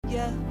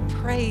Hallelujah.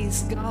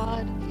 Praise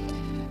God.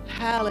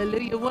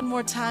 Hallelujah. One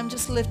more time,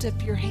 just lift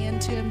up your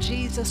hand to Him.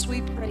 Jesus, we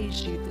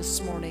praise You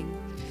this morning.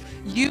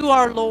 You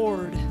are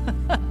Lord.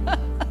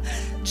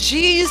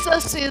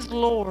 Jesus is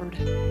Lord.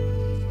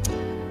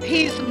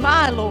 He's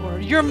my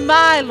Lord. You're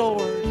my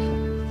Lord.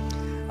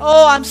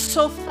 Oh, I'm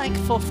so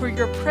thankful for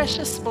Your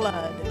precious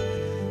blood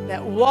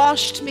that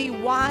washed me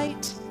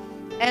white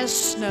as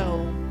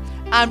snow.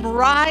 I'm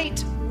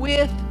right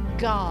with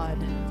God.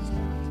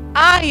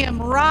 I am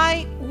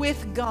right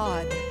with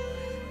God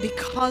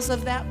because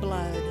of that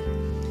blood.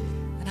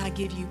 And I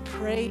give You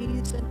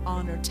praise and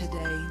honor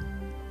today.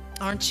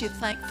 Aren't you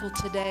thankful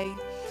today?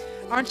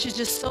 Aren't you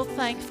just so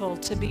thankful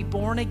to be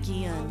born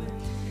again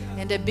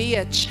and to be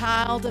a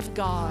child of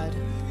God?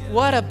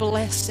 What a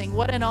blessing.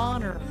 What an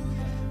honor.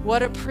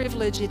 What a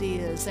privilege it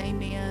is.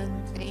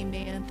 Amen.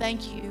 Amen.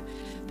 Thank you,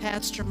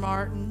 Pastor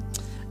Martin.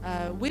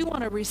 We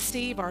want to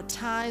receive our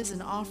tithes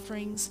and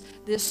offerings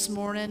this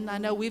morning. I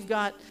know we've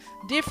got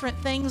different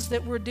things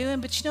that we're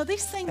doing, but you know,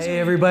 these things Hey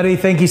everybody,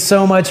 thank you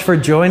so much for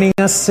joining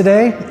us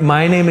today.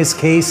 My name is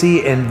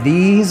Casey and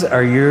these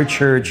are your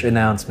church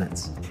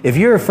announcements. If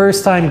you're a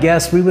first-time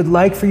guest, we would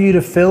like for you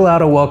to fill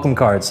out a welcome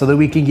card so that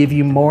we can give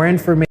you more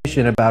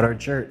information about our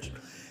church.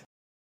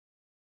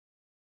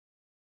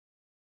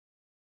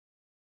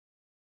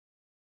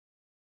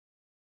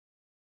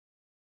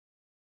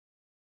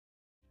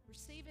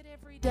 Receive it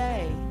every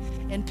day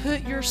and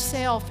put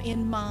yourself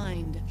in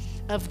mind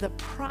of the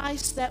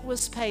price that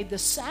was paid, the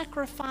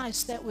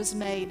sacrifice that was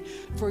made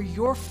for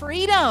your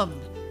freedom.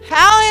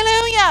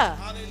 Hallelujah!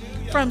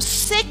 Hallelujah. From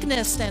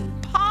sickness and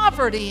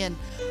poverty and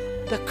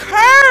the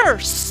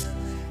curse.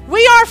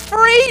 We are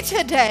free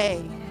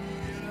today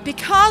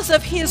because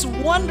of His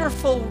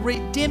wonderful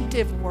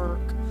redemptive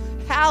work.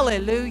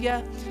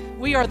 Hallelujah.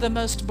 We are the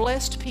most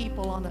blessed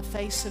people on the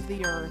face of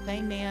the earth.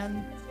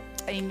 Amen.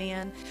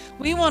 Amen.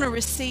 We want to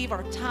receive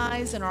our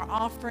tithes and our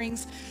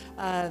offerings.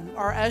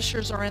 Our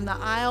ushers are in the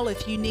aisle.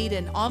 If you need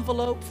an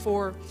envelope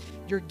for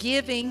your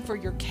giving, for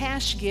your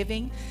cash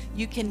giving,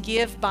 you can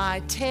give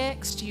by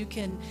text. You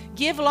can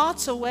give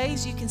lots of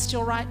ways. You can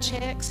still write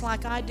checks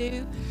like I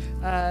do.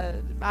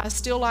 I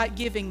still like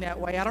giving that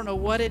way. I don't know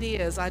what it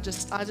is. I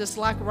just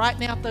like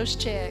writing out those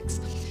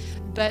checks.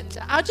 But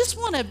I just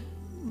want to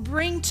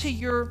bring to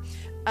your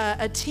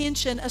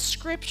attention a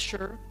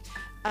scripture.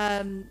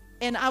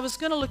 And I was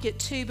going to look at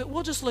two, but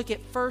we'll just look at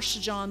 1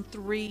 John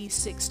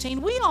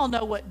 3:16. We all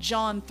know what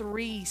John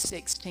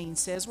 3:16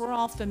 says. We're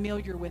all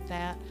familiar with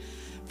that.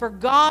 For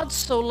God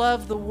so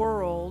loved the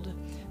world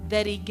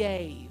that He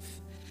gave.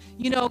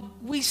 You know,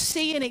 we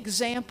see an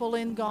example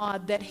in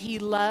God that He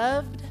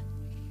loved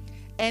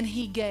and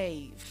He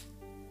gave.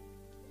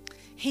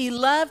 He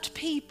loved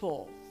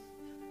people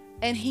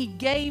and He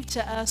gave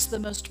to us the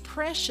most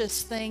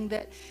precious thing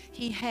that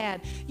He had.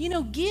 You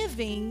know,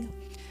 giving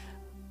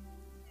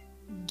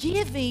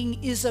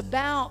is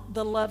about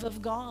the love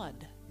of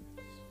God.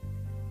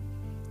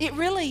 It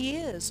really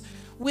is.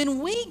 When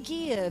we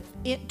give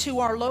it to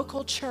our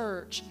local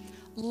church,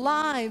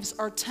 lives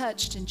are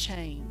touched and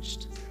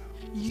changed.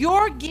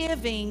 Your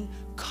giving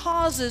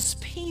causes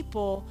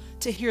people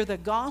to hear the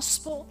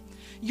gospel.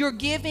 Your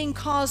giving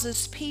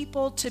causes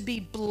people to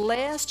be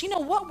blessed. You know,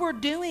 what we're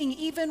doing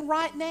even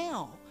right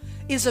now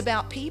is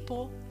about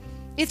people.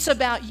 It's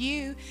about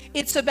you.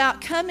 It's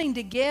about coming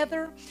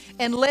together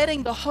and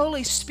letting the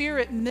Holy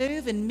Spirit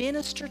move and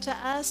minister to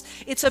us.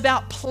 It's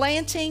about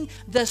planting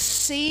the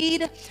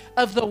seed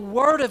of the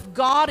Word of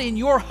God in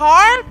your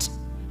heart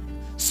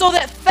so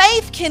that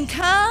faith can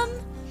come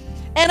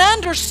and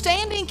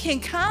understanding can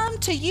come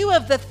to you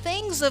of the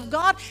things of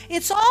God.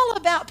 It's all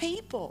about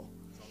people.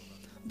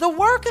 The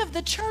work of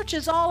the church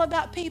is all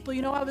about people.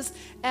 You know, I was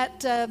at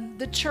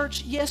the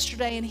church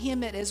yesterday in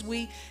Hemet as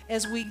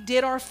we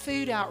did our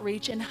food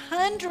outreach, and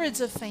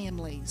hundreds of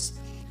families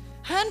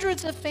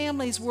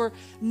were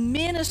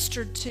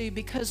ministered to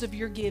because of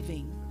your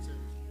giving.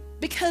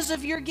 Because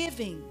of your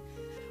giving.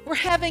 We're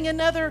having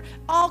another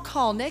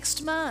all-call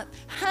next month.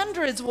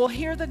 Hundreds will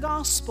hear the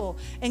gospel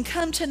and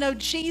come to know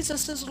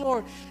Jesus as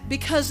Lord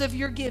because of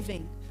your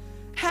giving.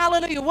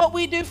 Hallelujah. What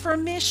we do for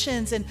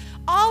missions and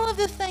all of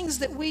the things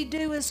that we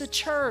do as a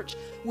church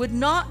would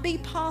not be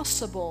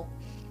possible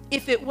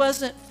if it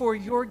wasn't for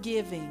your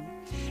giving.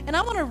 And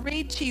I want to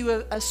read to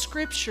you a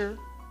scripture,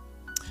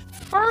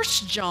 1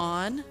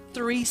 John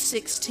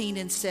 3:16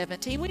 and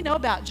 17. We know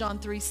about John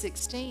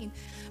 3:16,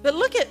 but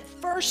look at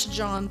 1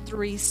 John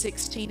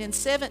 3:16 and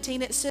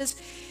 17. It says,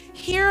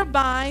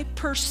 hereby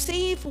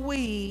perceive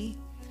we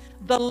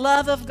the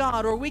love of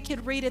God, or we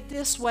could read it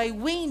this way,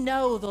 we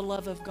know the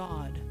love of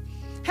God.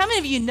 How many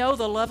of you know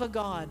the love of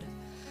God?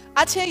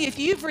 I tell you, if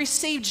you've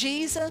received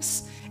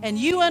Jesus and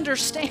you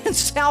understand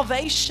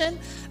salvation,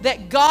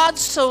 that God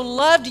so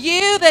loved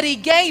you that He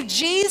gave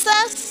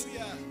Jesus,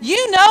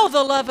 you know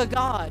the love of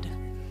God.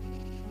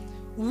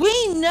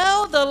 We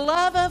know the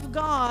love of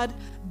God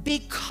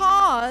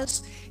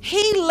because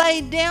He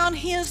laid down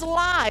His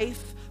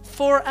life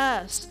for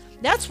us.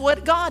 That's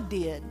what God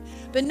did.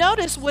 But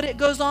notice what it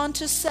goes on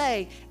to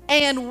say,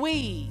 and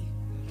we.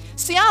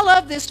 See, I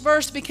love this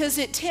verse because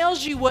it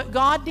tells you what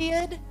God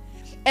did,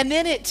 and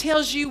then it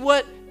tells you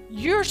what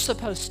you're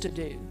supposed to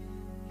do.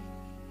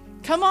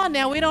 Come on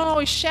now, we don't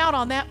always shout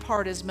on that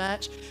part as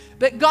much,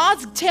 but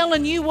God's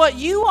telling you what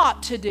you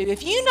ought to do.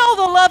 If you know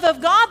the love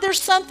of God,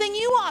 there's something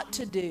you ought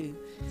to do.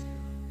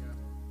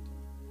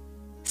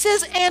 It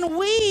says, and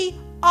we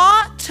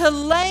ought to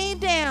lay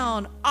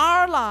down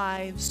our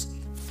lives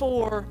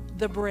for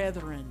the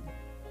brethren.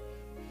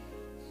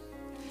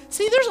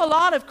 See, there's a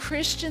lot of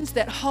Christians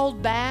that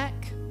hold back,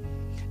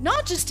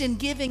 not just in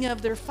giving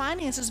of their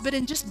finances, but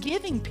in just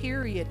giving,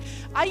 period.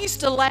 I used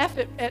to laugh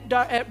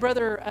at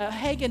Brother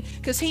Hagin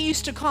because he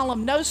used to call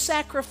them no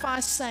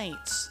sacrifice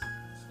saints.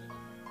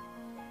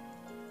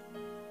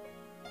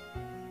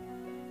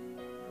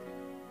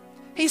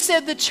 He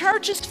said the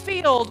church is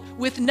filled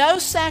with no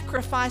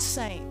sacrifice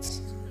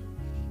saints.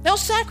 They'll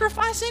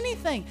sacrifice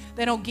anything.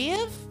 They don't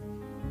give.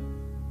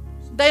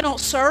 They don't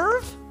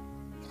serve.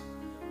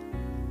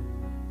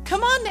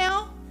 Come on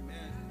now.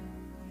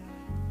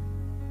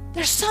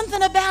 There's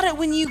something about it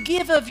when you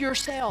give of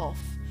yourself,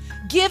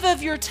 give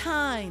of your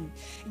time,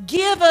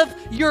 give of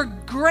your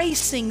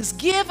gracings,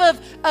 give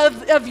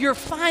of your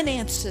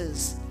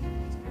finances.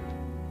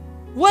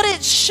 What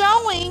it's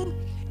showing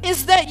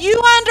is that you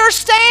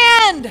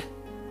understand.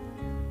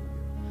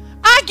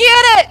 I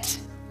get it.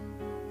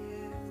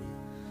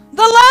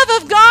 The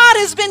love of God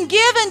has been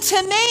given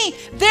to me.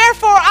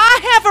 Therefore, I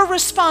have a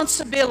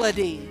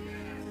responsibility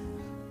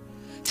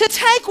to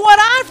take what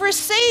I've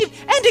received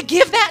and to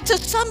give that to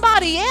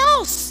somebody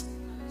else.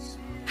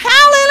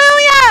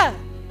 Hallelujah!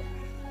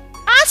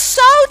 I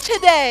sow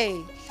today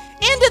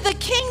into the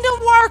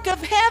kingdom work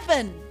of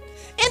heaven,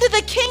 into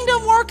the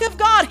kingdom work of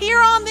God here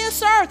on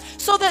this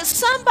earth, so that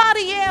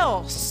somebody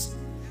else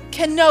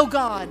can know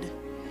God,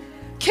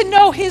 can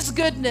know His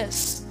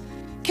goodness,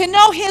 can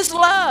know His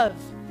love,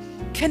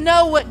 can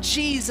know what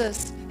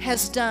Jesus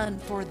has done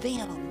for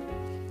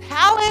them.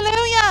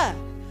 Hallelujah!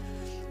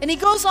 And he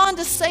goes on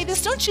to say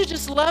this. Don't you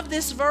just love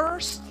this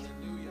verse?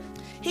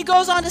 He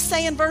goes on to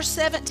say in verse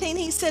 17,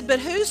 he said, but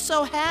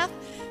whoso hath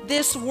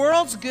this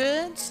world's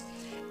goods,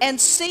 and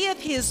seeth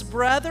his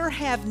brother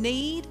have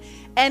need,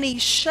 and he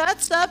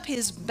shuts up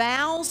his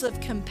bowels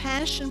of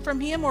compassion from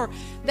him, or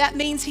that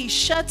means he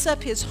shuts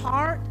up his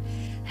heart,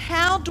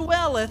 how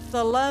dwelleth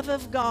the love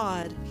of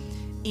God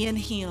in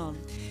him?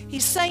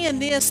 He's saying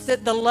this,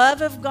 that the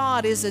love of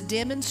God is a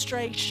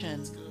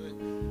demonstration.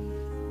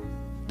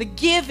 The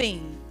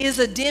giving is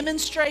a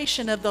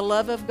demonstration of the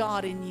love of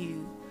God in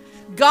you.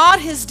 God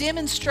has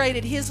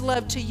demonstrated His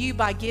love to you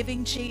by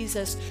giving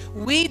Jesus.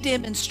 We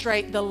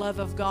demonstrate the love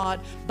of God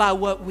by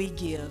what we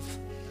give.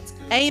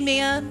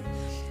 Amen.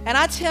 And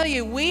I tell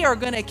you, we are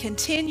going to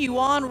continue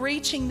on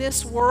reaching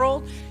this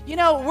world. You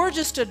know, we're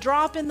just a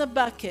drop in the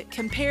bucket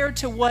compared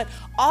to what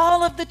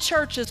all of the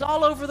churches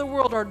all over the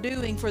world are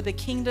doing for the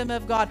kingdom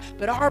of God.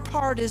 But our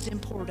part is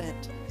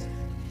important.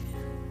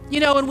 You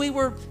know, when we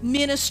were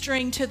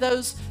ministering to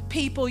those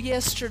people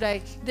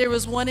yesterday, there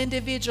was one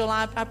individual,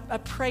 I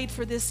prayed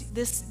for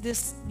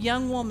this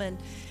young woman,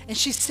 and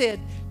she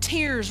said,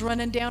 tears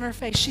running down her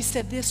face, she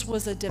said, this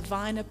was a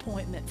divine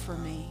appointment for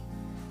me.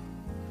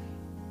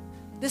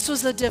 This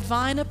was a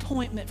divine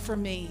appointment for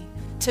me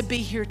to be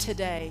here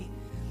today,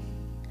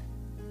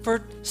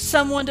 for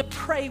someone to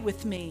pray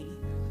with me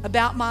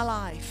about my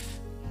life.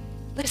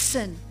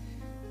 Listen,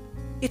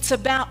 it's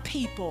about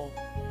people.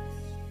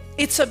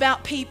 It's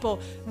about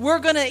people. We're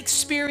going to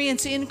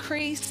experience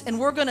increase, and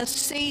we're going to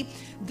see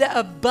the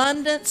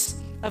abundance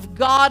of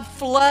God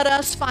flood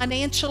us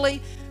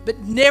financially, but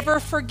never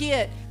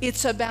forget,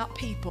 it's about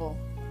people.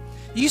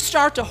 You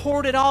start to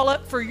hoard it all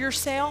up for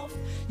yourself,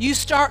 you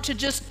start to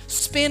just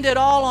spend it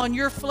all on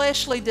your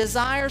fleshly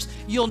desires,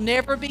 you'll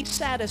never be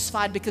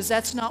satisfied, because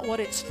that's not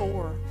what it's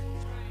for.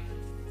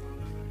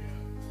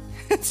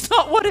 It's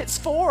not what it's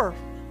for.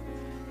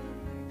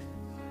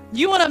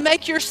 You want to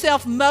make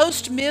yourself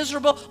most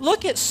miserable?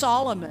 Look at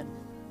Solomon.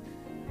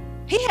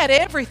 He had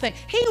everything.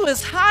 He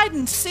was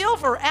hiding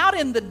silver out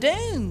in the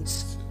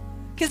dunes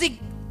because he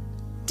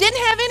didn't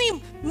have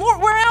any more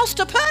where else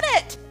to put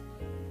it.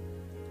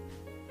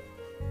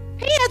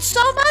 He had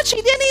so much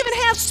he didn't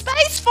even have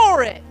space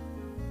for it.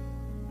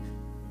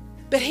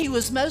 But he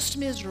was most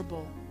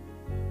miserable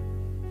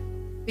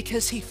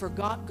because he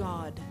forgot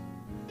God.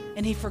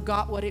 And he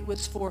forgot what it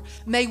was for.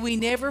 May we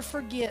never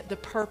forget the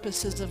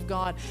purposes of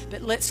God,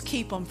 but let's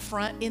keep them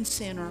front and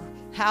center.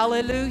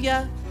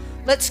 Hallelujah.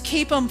 Let's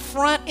keep them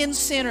front and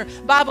center.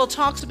 The Bible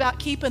talks about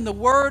keeping the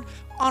word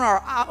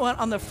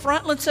on the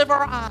frontlets of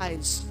our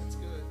eyes. That's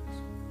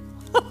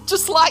good.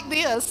 Just like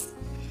this.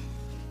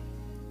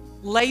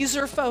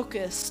 Laser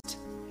focused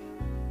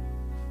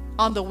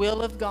on the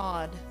will of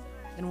God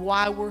and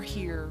why we're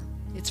here.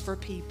 It's for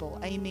people.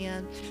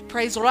 Amen.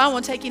 Praise the Lord. I don't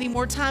want to take any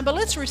more time, but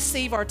let's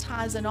receive our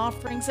tithes and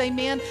offerings.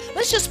 Amen.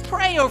 Let's just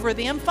pray over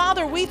them.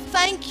 Father, we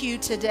thank you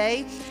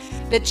today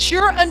that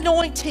your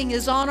anointing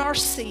is on our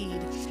seed.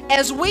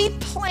 As we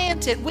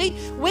plant it,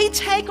 we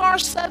take our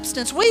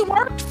substance. We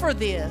worked for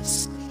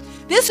this.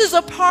 This is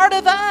a part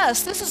of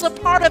us. This is a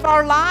part of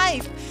our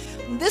life.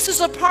 This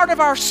is a part of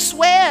our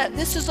sweat.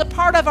 This is a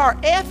part of our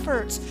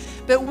efforts.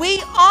 But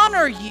we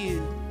honor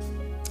you.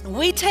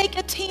 We take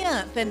a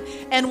tenth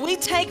and we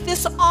take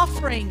this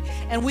offering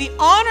and we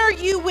honor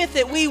you with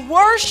it. We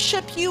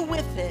worship you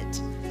with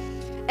it.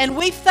 And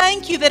we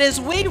thank you that as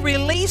we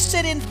release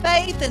it in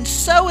faith and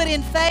sow it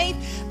in faith,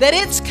 that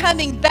it's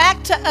coming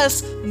back to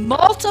us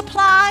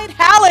multiplied.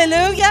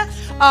 Hallelujah.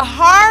 A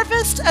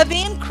harvest of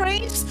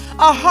increase,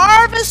 a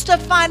harvest of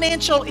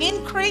financial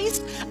increase.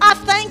 I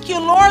thank you,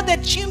 Lord,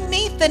 that you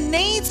meet the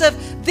needs of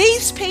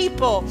these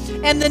people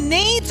and the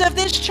needs of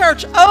this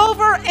church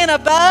over and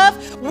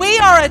above. We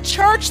are a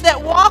church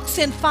that walks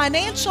in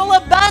financial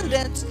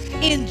abundance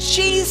in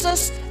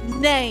Jesus'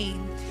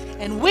 name.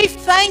 And we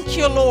thank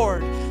you,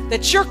 Lord,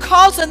 that you're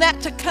causing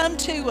that to come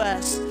to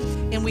us.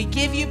 And we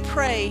give you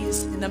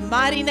praise in the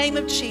mighty name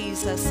of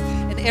Jesus.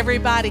 And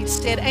everybody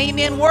said,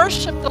 amen.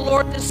 Worship the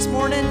Lord this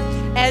morning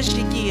as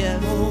you give.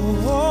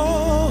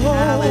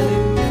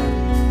 Hallelujah.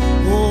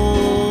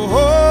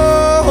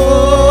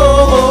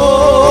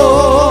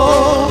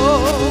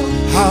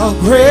 How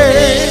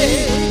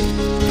great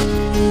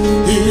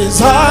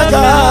is our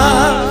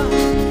God.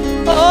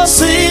 Oh,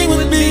 sing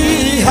with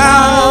me.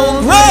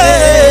 How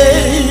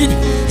great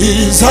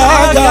is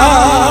our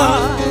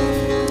God.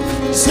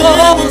 Sing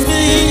with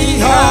me.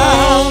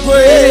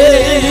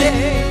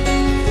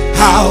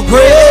 How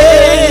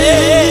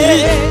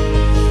great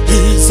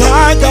is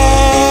our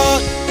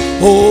God.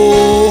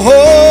 Oh, oh,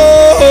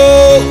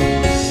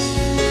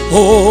 oh,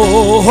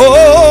 oh,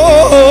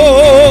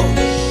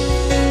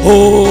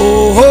 oh,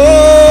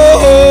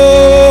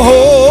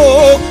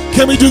 oh.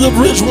 Can we do the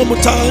bridge one more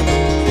time?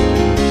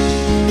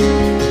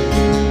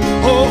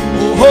 Oh,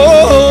 oh,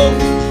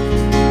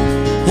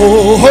 oh,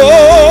 oh,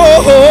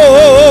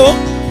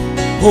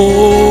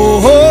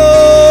 oh, oh.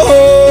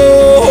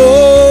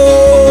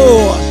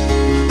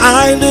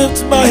 I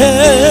lift my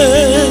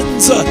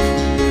hands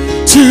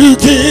to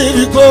give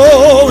you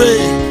glory.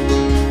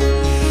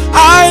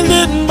 I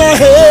lift my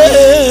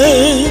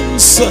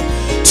hands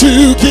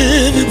to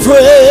give you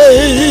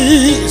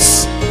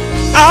praise.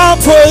 I'll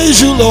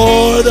praise you,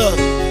 Lord.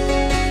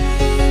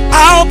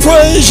 I'll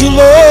praise you,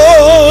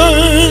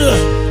 Lord.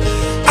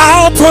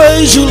 I'll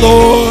praise you,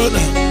 Lord.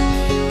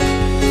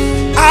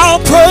 I'll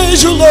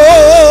praise you,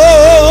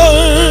 Lord.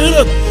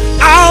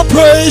 I'll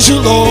praise you,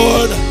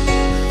 Lord.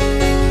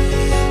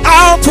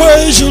 I'll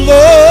praise you, Lord.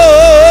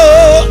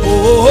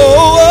 Oh,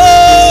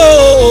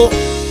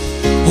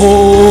 oh,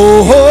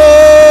 oh,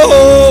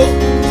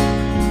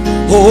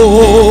 oh,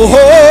 oh,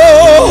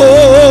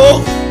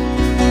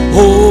 oh,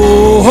 oh,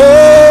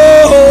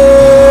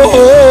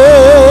 oh.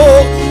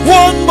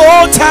 One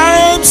more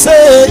time,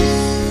 say,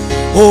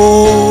 oh,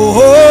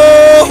 oh,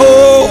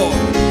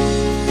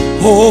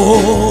 oh, oh,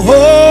 oh,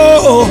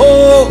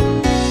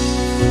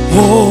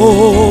 oh,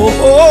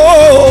 oh.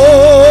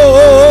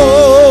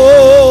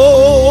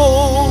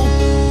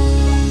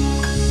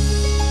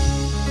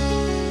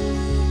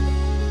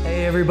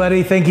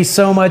 Everybody, thank you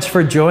so much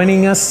for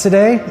joining us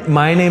today.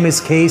 My name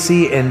is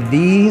Casey, and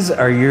these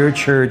are your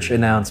church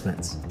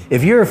announcements.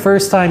 If you're a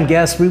first-time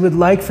guest, we would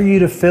like for you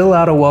to fill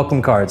out a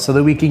welcome card so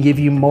that we can give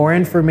you more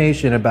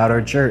information about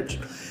our church.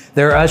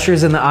 There are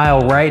ushers in the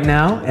aisle right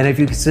now, and if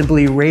you could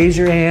simply raise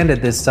your hand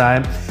at this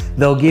time,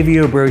 they'll give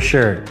you a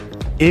brochure.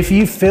 If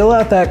you fill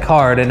out that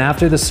card and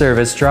after the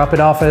service, drop it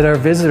off at our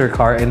visitor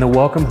cart in the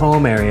welcome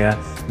home area,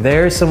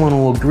 there someone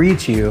will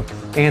greet you,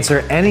 answer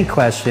any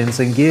questions,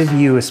 and give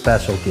you a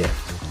special gift.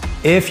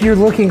 If you're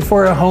looking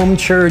for a home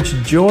church,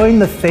 join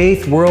the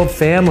Faith World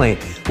family.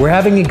 We're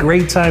having a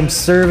great time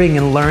serving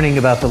and learning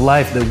about the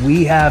life that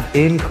we have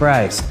in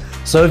Christ.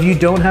 So if you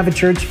don't have a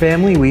church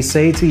family, we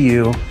say to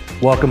you,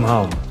 welcome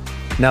home.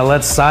 Now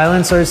let's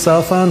silence our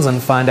cell phones and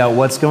find out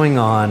what's going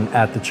on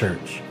at the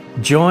church.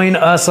 Join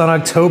us on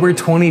October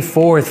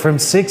 24th from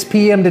 6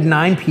 p.m. to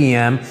 9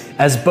 p.m.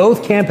 as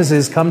both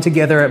campuses come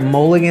together at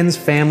Mulligan's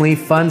Family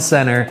Fun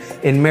Center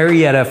in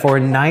Marietta for a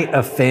night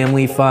of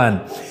family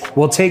fun.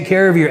 We'll take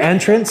care of your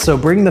entrance, so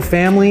bring the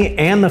family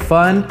and the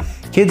fun.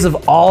 Kids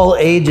of all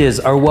ages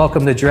are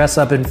welcome to dress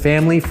up in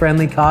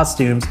family-friendly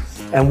costumes,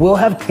 and we'll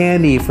have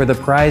candy for the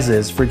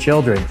prizes for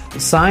children.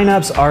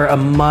 Sign-ups are a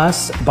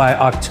must by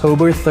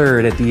October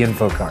 3rd at the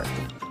info card.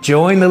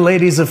 Join the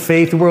ladies of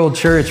Faith World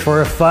Church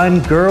for a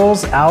fun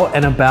Girls Out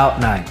and About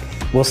night.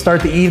 We'll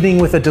start the evening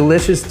with a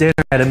delicious dinner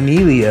at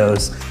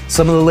Emilio's.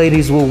 Some of the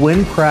ladies will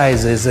win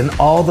prizes, and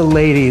all the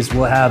ladies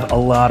will have a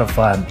lot of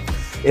fun.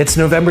 It's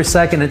November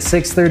 2nd at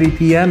 6:30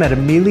 p.m. at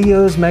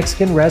Emilio's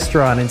Mexican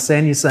Restaurant in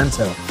San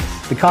Jacinto.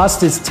 The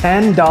cost is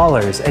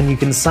 $10, and you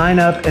can sign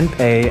up and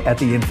pay at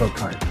the info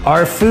card.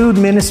 Our food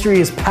ministry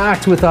is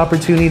packed with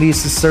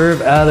opportunities to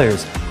serve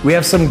others. We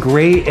have some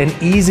great and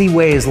easy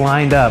ways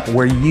lined up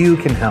where you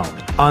can help.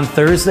 On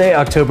Thursday,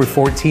 October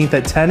 14th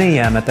at 10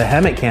 a.m. at the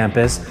Hemet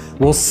campus,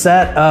 we'll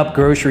set up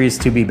groceries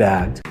to be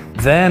bagged.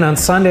 Then on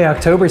Sunday,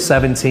 October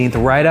 17th,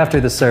 right after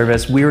the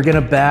service, we are going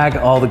to bag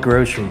all the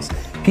groceries.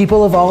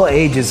 People of all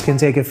ages can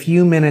take a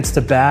few minutes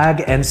to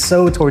bag and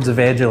sow towards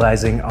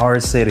evangelizing our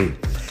city.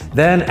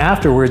 Then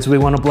afterwards, we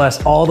want to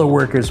bless all the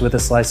workers with a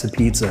slice of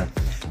pizza.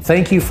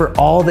 Thank you for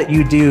all that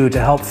you do to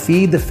help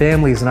feed the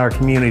families in our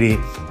community.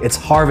 It's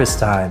harvest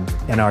time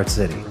in our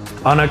city.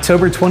 On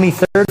October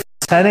 23rd, from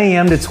 10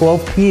 a.m. to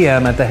 12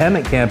 p.m. at the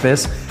Hemet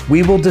campus,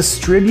 we will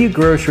distribute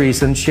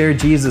groceries and share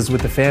Jesus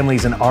with the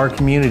families in our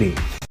community.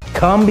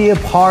 Come be a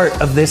part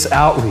of this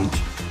outreach.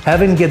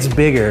 Heaven gets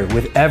bigger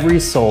with every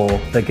soul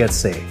that gets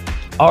saved.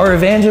 Our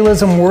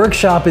evangelism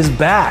workshop is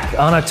back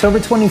on October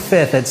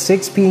 25th at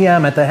 6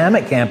 p.m. at the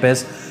Hemet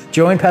campus.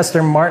 Join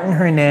Pastor Martin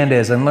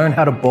Hernandez and learn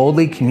how to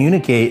boldly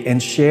communicate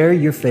and share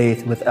your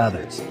faith with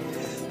others.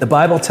 The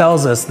Bible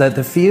tells us that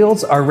the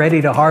fields are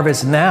ready to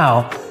harvest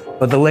now,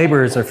 but the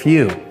laborers are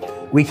few.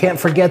 We can't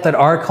forget that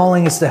our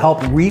calling is to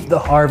help reap the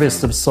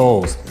harvest of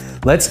souls.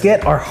 Let's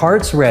get our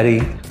hearts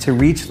ready to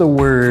reach the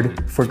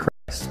word for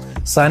Christ.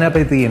 Sign up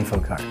at the info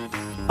card.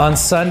 On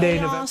Sunday,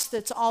 chaos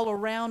that's all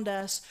around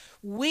us,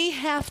 we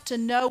have to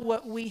know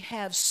what we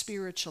have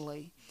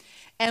spiritually.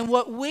 And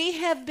what we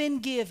have been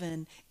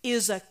given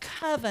is a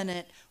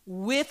covenant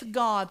with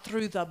God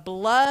through the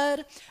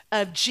blood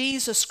of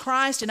Jesus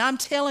Christ. And I'm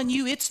telling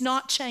you, it's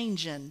not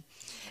changing.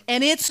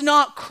 And it's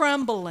not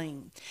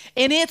crumbling.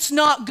 And it's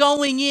not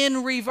going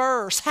in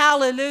reverse.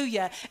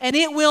 Hallelujah. And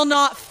it will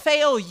not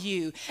fail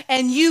you.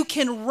 And you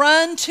can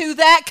run to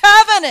that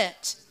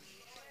covenant.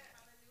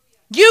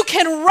 You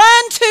can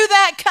run to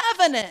that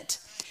covenant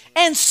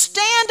and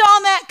stand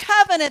on that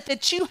covenant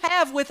that you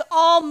have with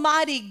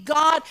Almighty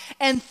God,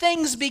 and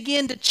things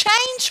begin to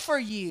change for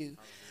you.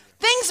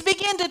 Things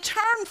begin to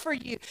turn for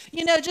you.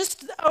 You know,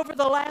 just over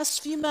the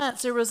last few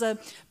months, there was a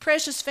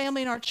precious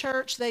family in our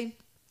church. They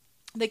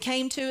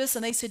came to us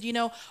and they said, you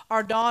know,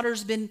 our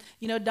daughter's been,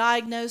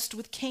 diagnosed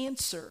with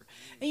cancer.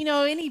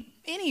 And,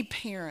 any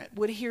parent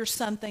would hear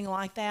something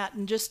like that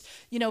and just,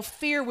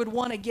 fear would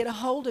want to get a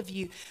hold of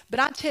you.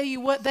 But I tell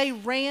you what, they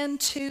ran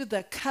to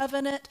the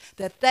covenant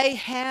that they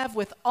have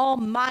with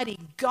Almighty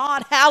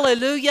God,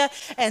 hallelujah,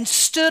 and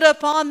stood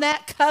up on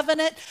that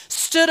covenant,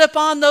 stood up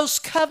on those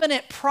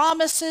covenant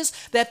promises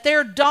that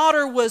their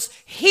daughter was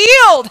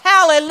healed,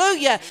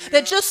 hallelujah,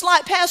 that just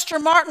like Pastor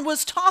Martin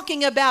was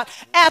talking about,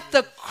 at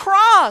the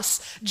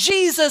cross,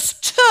 Jesus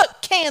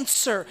took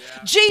cancer,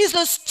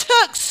 Jesus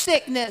took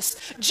sickness,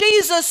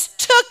 Jesus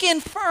took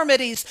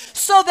infirmities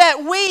so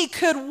that we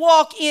could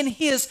walk in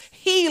his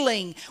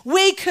healing.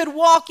 We could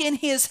walk in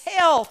his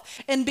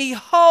health and be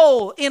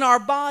whole in our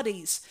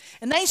bodies.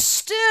 And they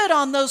stood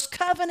on those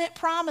covenant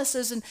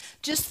promises. And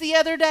just the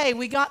other day,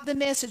 we got the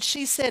message.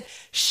 She said,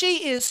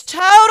 she is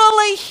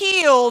totally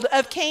healed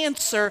of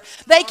cancer.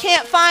 They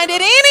can't find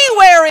it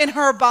anywhere in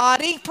her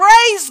body.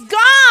 Praise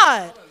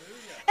God.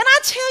 And I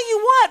tell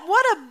you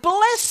what a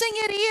blessing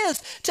it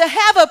is to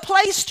have a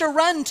place to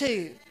run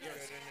to.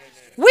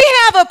 We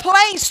have a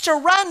place to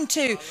run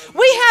to.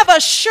 We have a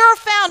sure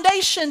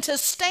foundation to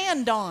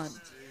stand on.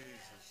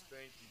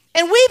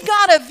 And we've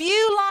got to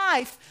view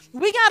life.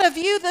 We got to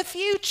view the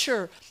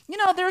future.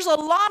 There's a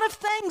lot of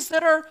things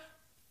that are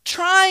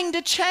trying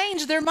to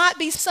change. There might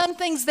be some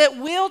things that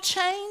will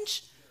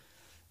change.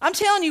 I'm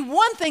telling you,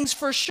 one thing's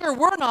for sure,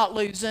 we're not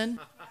losing.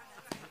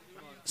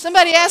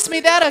 Somebody asked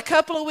me that a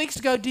couple of weeks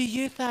ago. Do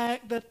you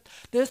think that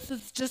this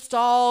is just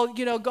all,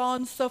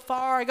 gone so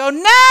far? I go,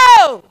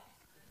 no!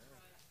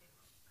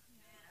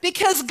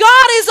 Because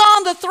God is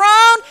on the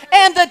throne,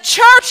 and the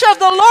church of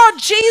the Lord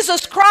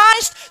Jesus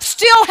Christ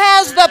still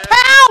has the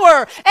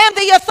power and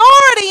the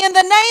authority in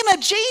the name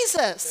of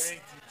Jesus.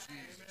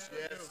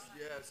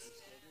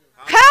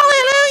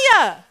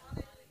 Hallelujah.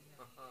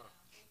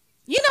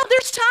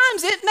 There's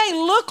times it may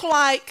look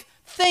like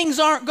things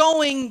aren't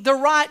going the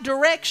right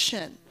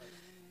direction.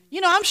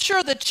 I'm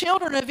sure the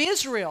children of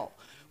Israel,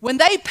 when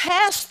they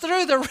passed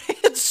through the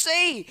Red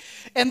Sea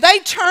and they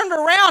turned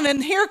around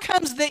and here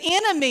comes the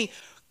enemy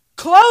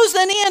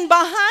closing in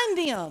behind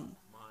them,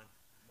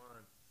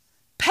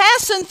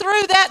 passing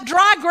through that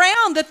dry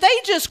ground that they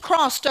just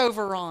crossed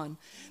over on.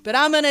 But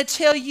I'm going to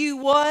tell you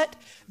what,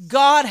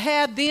 God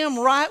had them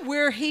right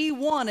where he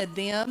wanted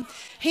them.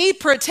 He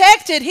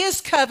protected his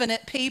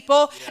covenant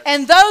people,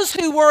 and those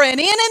who were an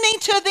enemy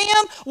to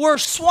them were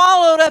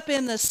swallowed up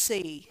in the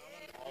sea.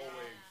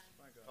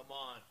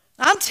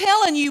 I'm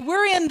telling you,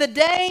 we're in the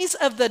days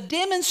of the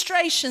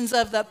demonstrations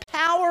of the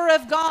power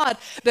of God,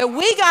 that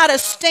we got to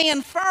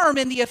stand firm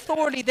in the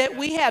authority that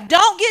we have.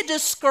 Don't get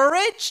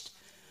discouraged.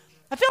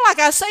 I feel like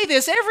I say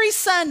this every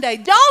Sunday.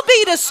 Don't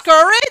be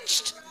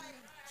discouraged.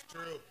 It's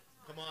true.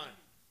 Come on.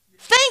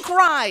 Think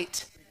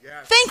right.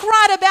 Yes. Think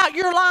right about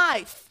your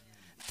life.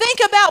 Think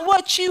about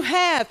what you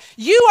have.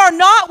 You are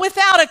not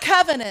without a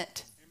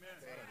covenant.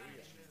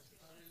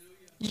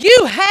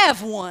 You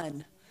have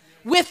one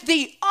with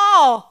the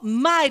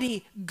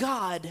Almighty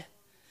God.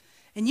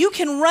 And you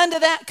can run to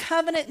that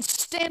covenant and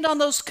stand on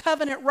those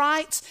covenant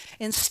rights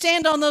and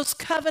stand on those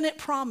covenant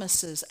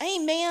promises.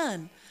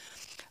 Amen.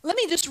 Let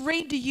me just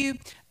read to you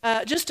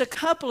just a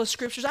couple of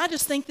scriptures. I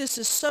just think this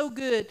is so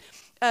good.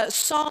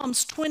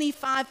 Psalms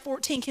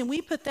 25:14. Can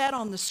we put that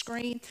on the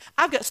screen?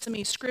 I've got so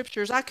many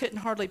scriptures, I couldn't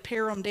hardly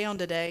pare them down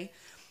today.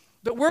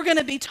 But we're going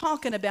to be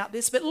talking about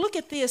this. But look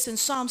at this in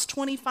Psalms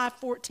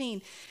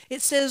 25:14.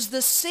 It says,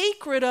 the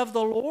secret of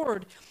the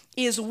Lord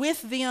is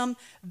with them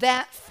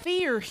that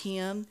fear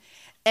him,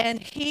 and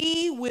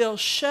he will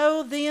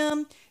show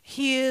them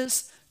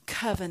his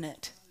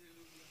covenant.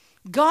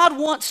 God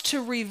wants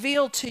to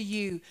reveal to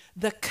you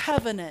the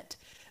covenant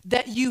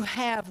that you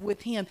have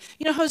with him.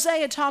 You know,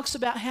 Hosea talks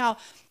about how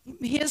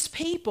his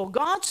people,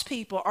 God's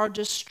people, are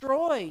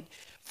destroyed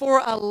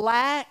for a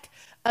lack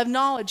of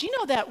knowledge. You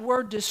know that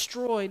word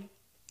destroyed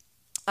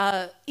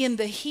in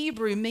the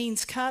Hebrew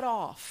means cut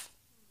off.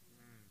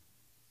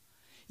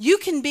 You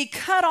can be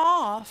cut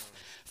off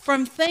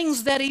from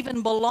things that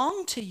even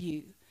belong to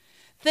you.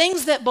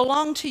 Things that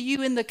belong to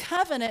you in the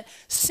covenant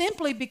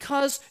simply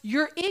because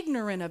you're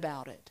ignorant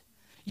about it.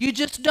 You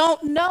just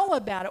don't know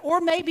about it. Or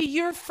maybe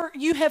you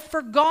have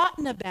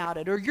forgotten about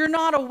it, or you're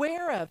not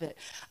aware of it.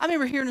 I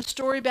remember hearing a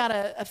story about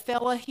a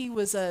fella. He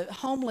was a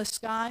homeless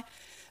guy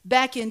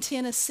back in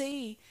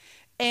Tennessee.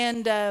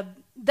 And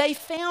they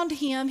found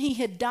him. He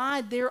had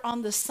died there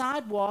on the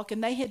sidewalk,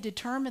 and they had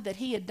determined that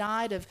he had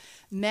died of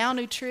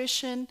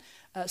malnutrition,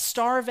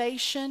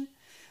 starvation.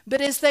 But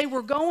as they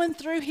were going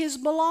through his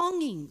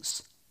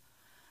belongings,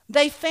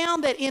 they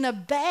found that in a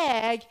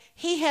bag,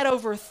 he had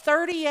over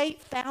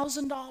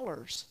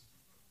 $38,000.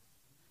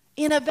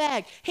 In a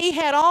bag. He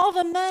had all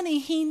the money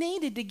he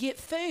needed to get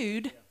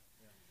food,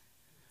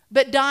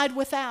 but died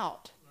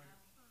without.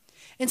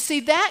 And see,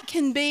 that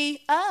can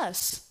be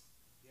us.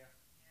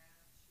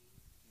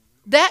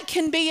 That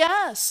can be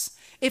us.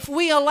 If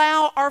we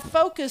allow our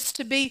focus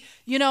to be,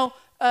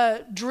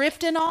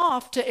 drifting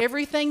off to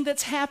everything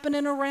that's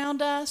happening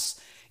around us,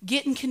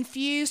 getting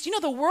confused. You know,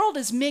 the world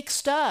is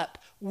mixed up.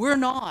 We're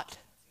not.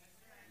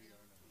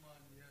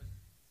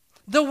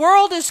 The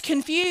world is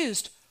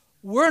confused.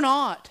 We're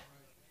not.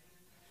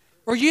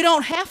 Or you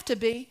don't have to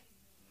be.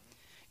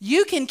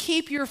 You can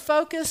keep your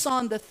focus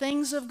on the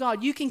things of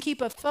God. You can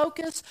keep a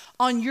focus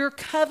on your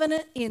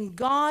covenant in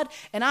God.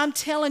 And I'm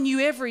telling you,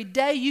 every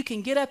day you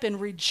can get up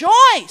and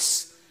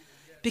rejoice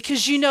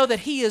because you know that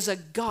he is a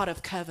God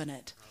of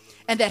covenant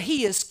and that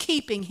he is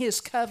keeping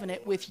his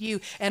covenant with you.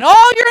 And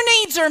all your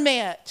needs are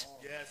met.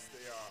 Yes,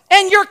 they are.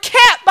 And you're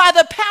kept by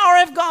the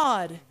power of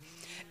God.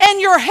 And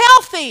you're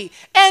healthy,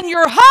 and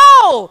you're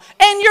whole,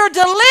 and you're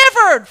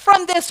delivered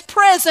from this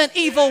present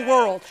evil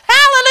world.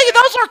 Hallelujah.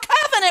 Those are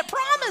covenant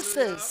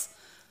promises.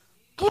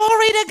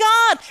 Glory to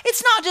God.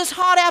 It's not just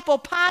hot apple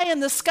pie in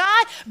the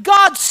sky.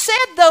 God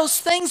said those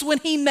things when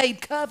he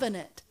made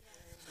covenant.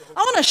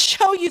 I want to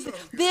show you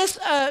this.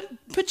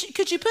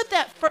 Could you put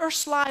that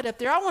first slide up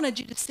there? I wanted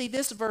you to see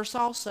this verse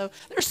also.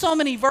 There's so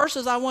many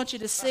verses I want you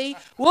to see.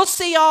 We'll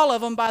see all of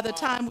them by the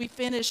time we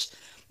finish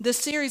the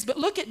series. But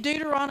look at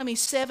Deuteronomy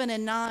 7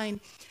 and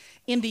 9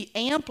 in the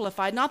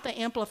Amplified, not the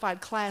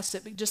Amplified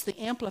Classic, but just the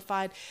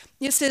Amplified.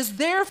 It says,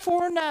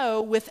 therefore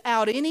know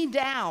without any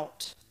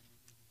doubt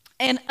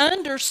and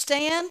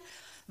understand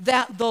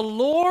that the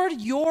Lord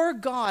your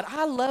God,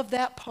 I love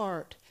that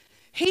part,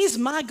 he's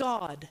my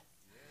God.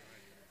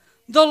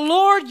 The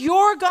Lord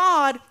your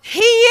God, he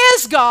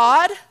is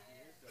God,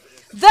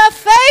 the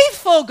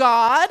faithful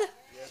God,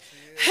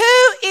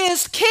 who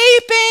is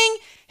keeping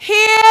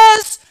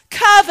his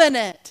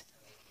covenant.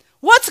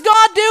 What's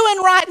God doing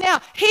right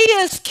now? He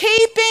is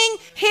keeping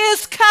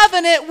his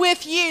covenant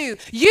with you.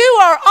 You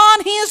are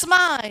on his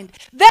mind.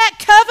 That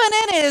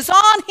covenant is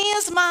on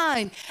his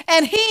mind.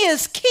 And he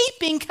is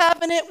keeping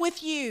covenant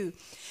with you.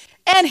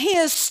 And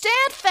his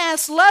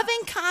steadfast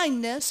loving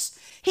kindness,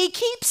 he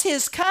keeps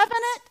his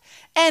covenant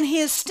and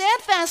his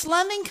steadfast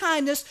loving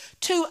kindness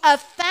to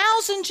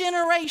 1,000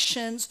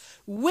 generations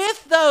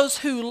with those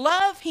who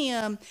love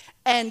him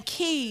and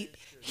keep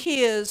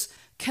his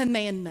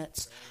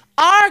commandments.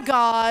 Our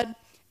God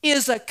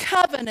is a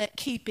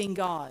covenant-keeping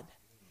God.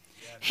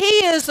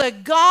 He is a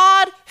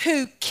God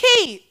who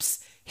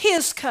keeps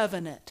his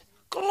covenant.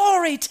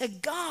 Glory to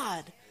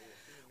God.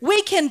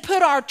 We can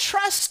put our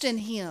trust in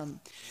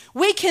him.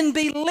 We can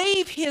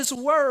believe his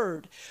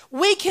word.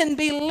 We can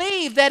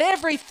believe that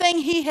everything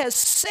he has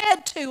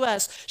said to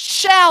us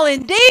shall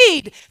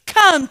indeed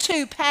come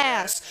to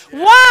pass.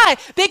 Why?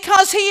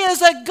 Because he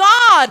is a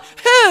God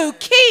who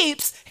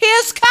keeps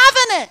his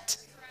covenant.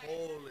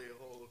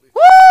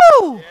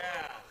 Woo!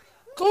 Yeah.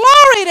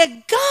 Glory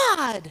to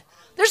God.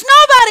 There's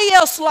nobody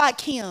else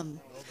like him.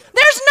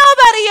 There's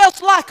nobody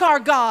else like our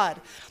God.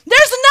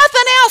 There's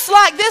nothing else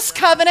like this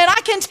covenant.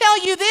 I can tell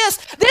you this.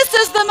 This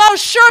is the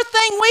most sure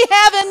thing we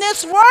have in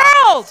this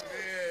world.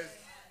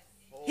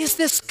 Is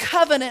this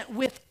covenant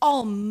with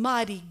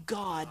Almighty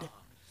God.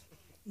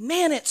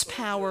 Man, it's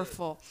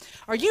powerful.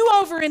 Are you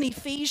over in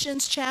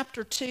Ephesians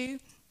chapter 2?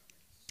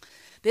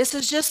 This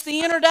is just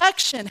the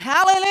introduction.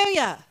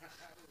 Hallelujah.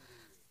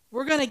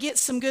 We're going to get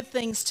some good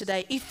things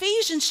today.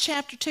 Ephesians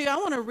chapter 2, I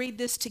want to read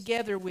this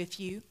together with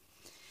you.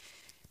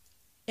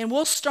 And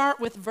we'll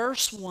start with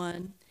verse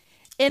 1.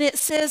 And it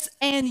says,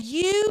 and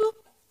you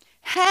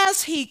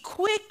has he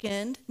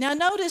quickened, now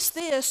notice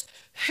this,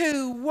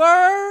 who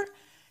were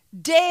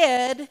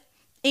dead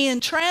in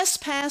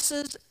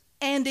trespasses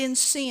and in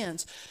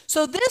sins.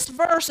 So this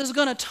verse is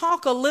going to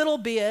talk a little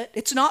bit,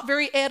 it's not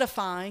very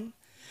edifying,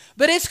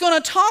 but it's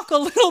going to talk a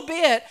little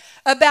bit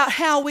about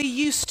how we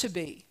used to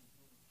be.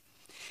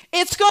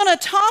 It's going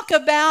to talk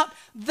about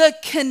the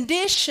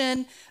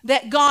condition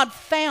that God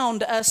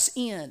found us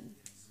in.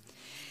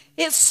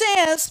 It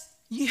says,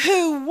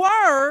 who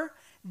were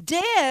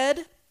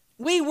dead,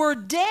 we were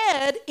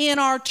dead in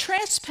our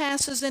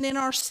trespasses and in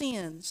our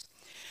sins,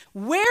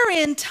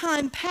 wherein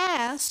time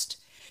past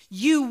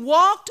you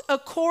walked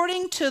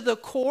according to the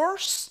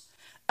course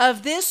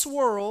of this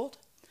world,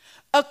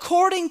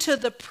 according to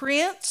the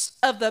prince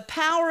of the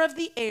power of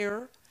the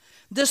air,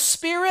 the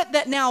spirit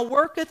that now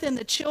worketh in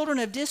the children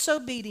of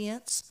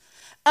disobedience,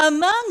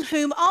 among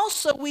whom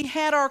also we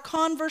had our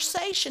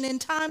conversation in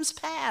times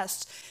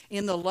past,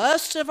 in the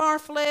lust of our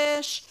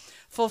flesh,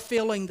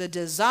 fulfilling the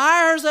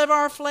desires of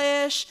our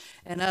flesh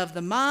and of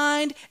the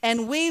mind,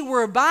 and we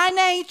were by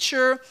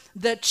nature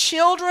the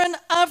children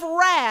of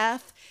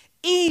wrath,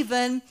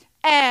 even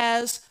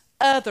as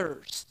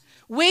others.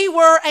 We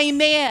were a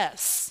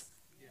mess.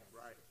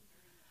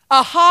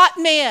 A hot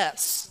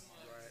mess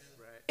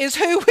is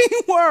who we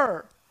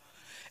were.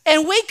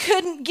 And we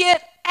couldn't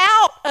get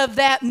out of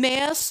that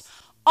mess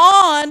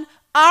on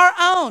our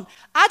own.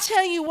 I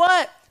tell you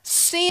what,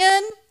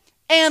 sin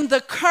and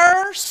the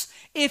curse,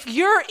 if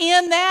you're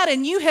in that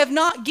and you have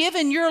not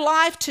given your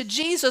life to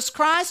Jesus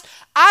Christ,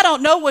 I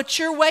don't know what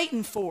you're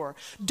waiting for.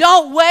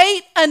 Don't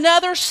wait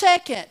another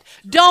second.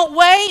 Don't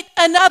wait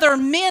another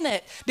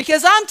minute.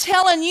 Because I'm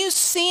telling you,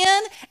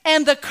 sin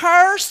and the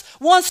curse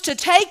wants to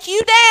take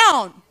you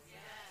down.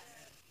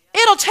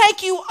 It'll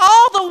take you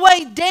all the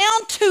way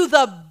down to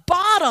the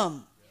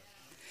bottom.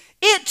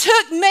 It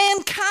took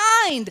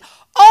mankind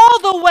all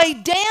the way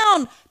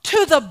down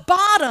to the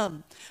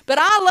bottom. But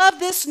I love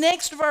this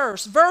next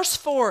verse, verse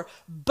 4.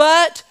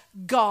 But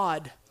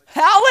God,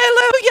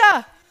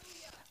 hallelujah,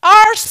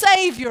 our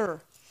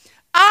Savior,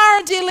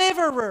 our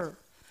deliverer.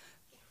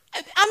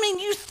 I mean,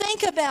 you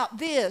think about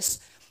this.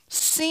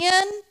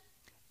 Sin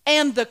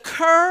and the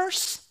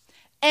curse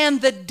and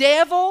the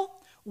devil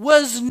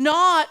was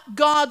not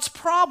God's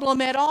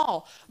problem at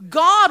all.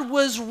 God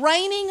was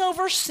reigning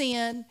over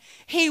sin.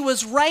 He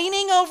was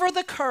reigning over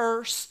the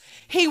curse.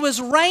 He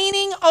was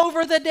reigning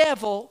over the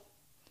devil.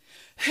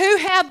 Who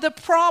had the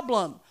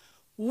problem?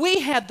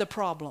 We had the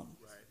problem.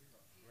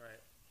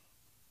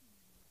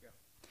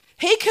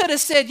 He could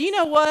have said, you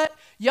know what?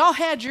 Y'all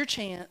had your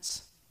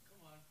chance.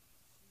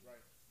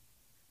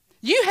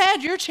 You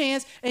had your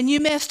chance and you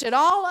messed it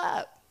all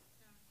up.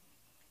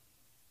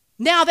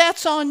 Now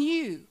that's on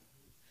you.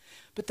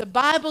 But the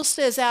Bible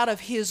says out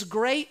of his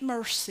great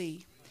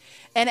mercy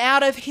and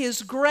out of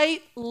his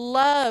great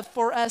love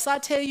for us, I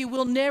tell you,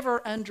 we'll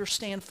never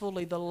understand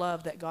fully the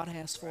love that God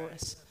has for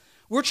us.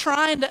 We're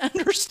trying to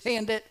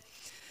understand it.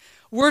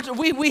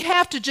 We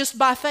have to just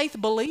by faith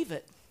believe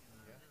it.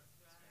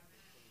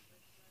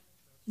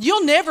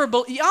 I'll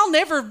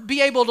never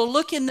be able to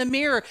look in the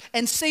mirror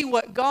and see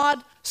what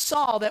God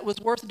saw that was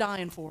worth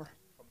dying for.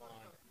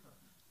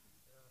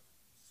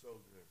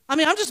 I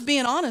mean, I'm just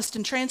being honest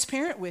and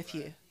transparent with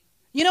you.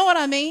 You know what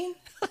I mean?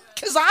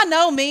 Because I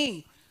know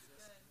me.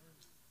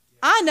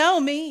 I know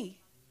me.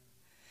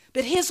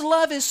 But his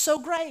love is so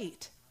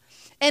great.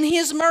 And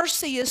his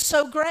mercy is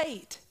so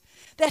great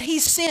that he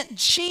sent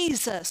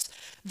Jesus,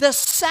 the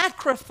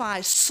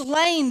sacrifice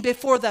slain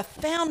before the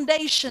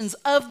foundations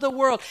of the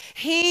world.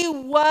 He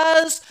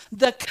was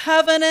the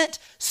covenant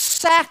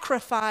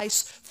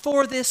sacrifice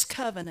for this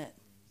covenant.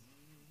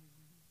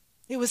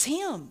 It was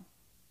him.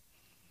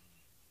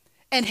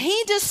 And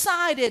he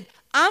decided,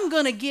 I'm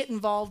going to get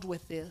involved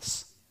with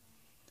this.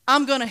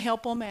 I'm going to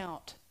help them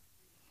out.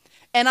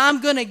 And I'm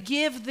going to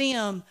give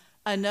them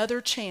another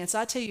chance.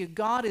 I tell you,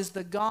 God is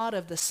the God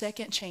of the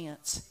second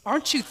chance.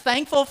 Aren't you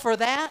thankful for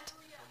that?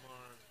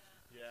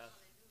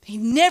 He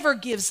never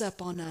gives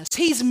up on us.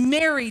 He's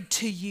married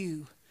to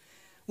you.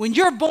 When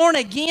you're born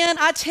again,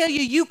 I tell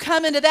you, you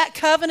come into that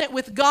covenant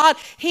with God.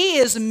 He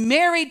is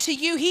married to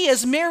you. He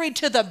is married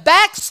to the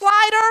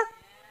backslider.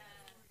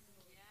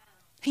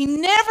 He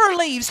never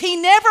leaves. He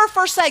never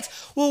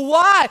forsakes. Well,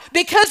 why?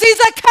 Because he's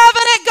a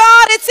covenant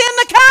God. It's in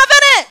the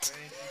covenant.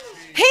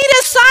 He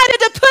decided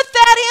to put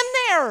that in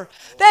there,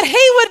 that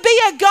he would be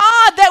a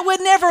God that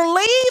would never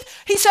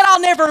leave. He said,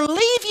 I'll never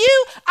leave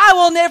you. I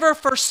will never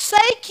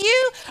forsake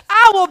you.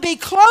 I will be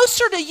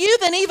closer to you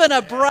than even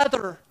a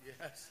brother.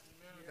 Yes.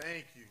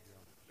 Thank you,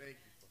 God. Thank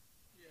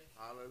you.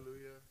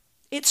 Hallelujah.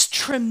 It's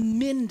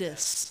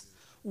tremendous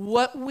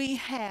what we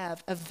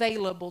have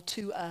available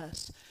to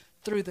us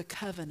through the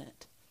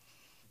covenant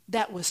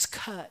that was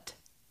cut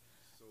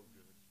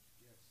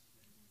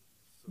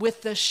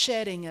with the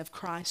shedding of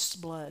Christ's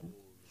blood.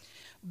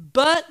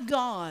 But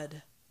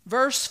God,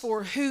 verse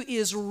 4, who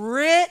is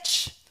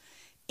rich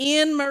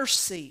in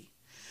mercy,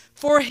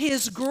 for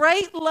his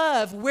great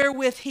love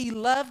wherewith he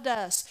loved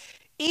us,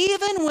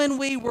 even when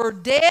we were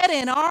dead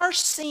in our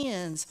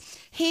sins,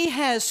 He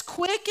has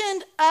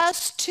quickened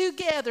us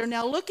together.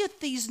 Now look at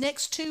these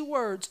next two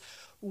words,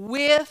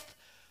 with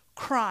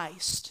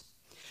Christ.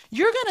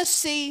 You're going to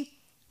see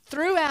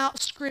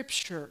throughout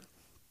Scripture,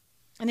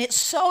 and it's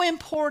so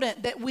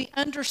important that we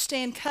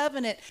understand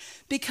covenant,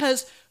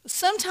 because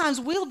sometimes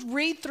we'll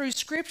read through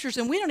Scriptures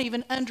and we don't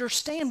even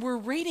understand we're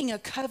reading a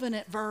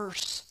covenant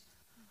verse.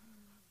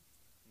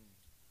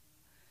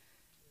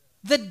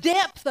 The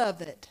depth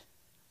of it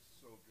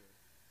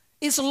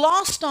is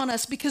lost on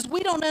us because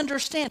we don't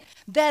understand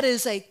that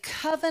is a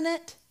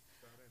covenant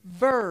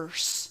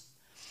verse.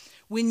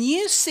 When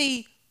you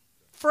see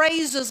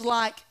phrases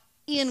like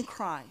in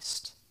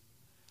Christ,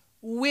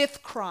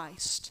 with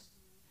Christ,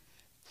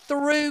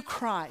 through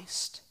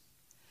Christ,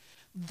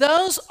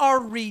 those are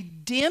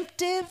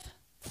redemptive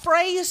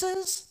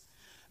phrases,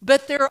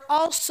 but they're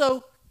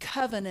also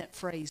covenant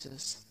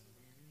phrases.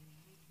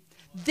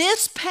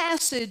 This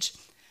passage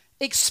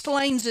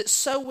explains it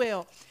so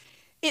well.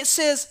 It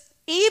says,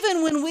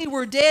 even when we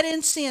were dead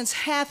in sins,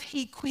 hath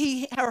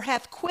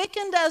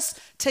quickened us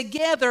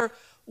together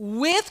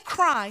with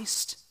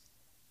Christ.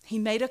 He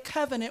made a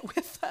covenant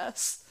with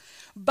us.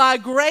 By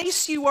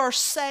grace you are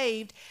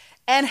saved,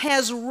 and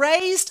has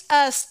raised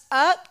us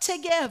up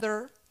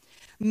together,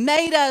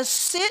 made us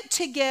sit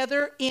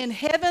together in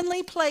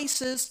heavenly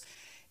places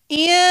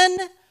in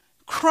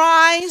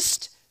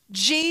Christ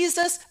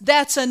Jesus.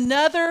 That's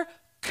another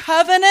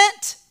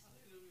covenant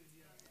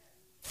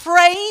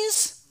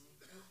phrase.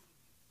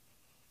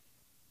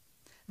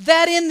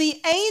 That in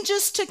the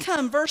ages to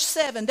come, verse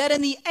 7, that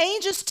in the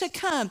ages to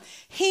come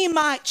He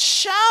might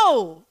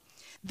show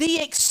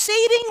the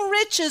exceeding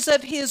riches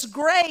of His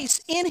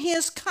grace in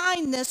His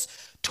kindness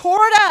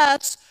toward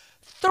us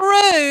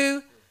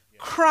through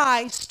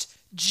Christ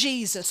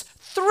Jesus.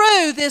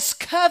 Through this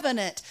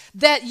covenant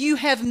that you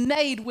have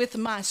made with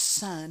my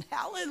Son.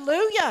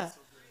 Hallelujah.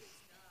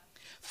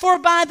 For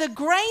by the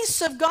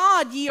grace of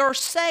God ye are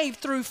saved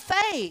through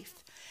faith.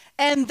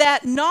 And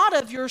that not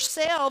of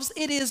yourselves,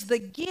 it is the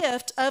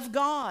gift of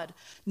God,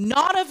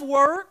 not of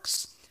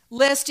works,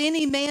 lest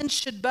any man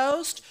should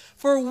boast.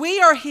 For we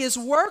are His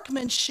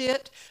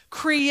workmanship,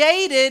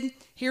 created,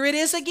 here it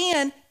is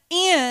again,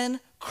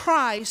 in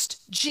Christ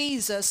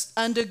Jesus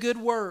unto good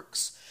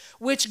works,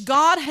 which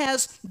God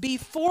has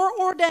before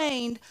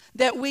ordained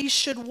that we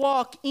should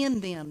walk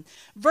in them.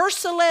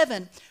 Verse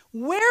 11,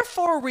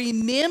 wherefore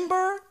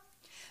remember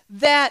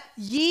that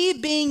ye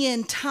being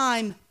in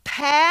time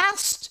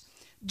past,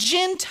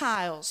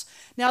 Gentiles.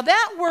 Now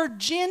that word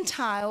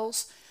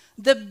Gentiles,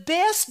 the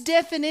best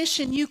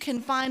definition you can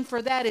find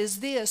for that is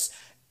this: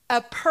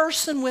 a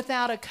person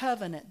without a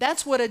covenant.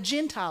 That's what a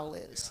Gentile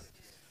is.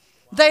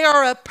 They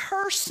are a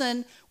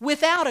person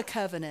without a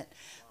covenant.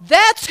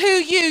 That's who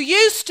you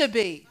used to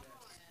be.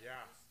 Yeah.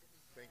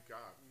 Thank God.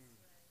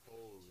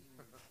 Holy.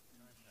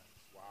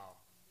 Wow.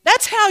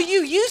 That's how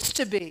you used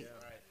to be.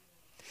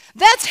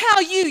 That's how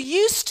you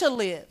used to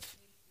live.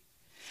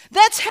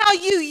 That's how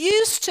you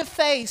used to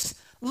face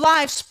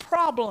life's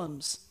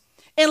problems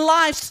and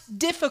life's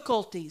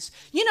difficulties.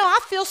 You know, I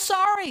feel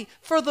sorry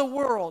for the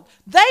world.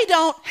 They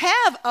don't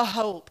have a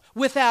hope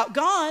without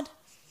God.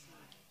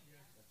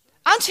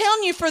 I'm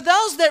telling you, for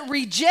those that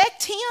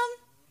reject Him,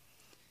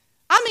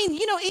 I mean,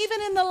 you know,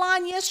 even in the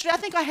line yesterday, I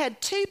think I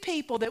had 2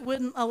 people that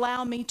wouldn't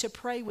allow me to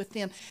pray with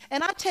them.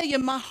 And I tell you,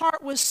 my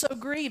heart was so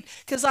grieved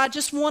because I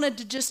just wanted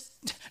to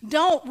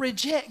don't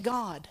reject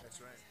God. That's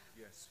right.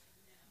 Yes.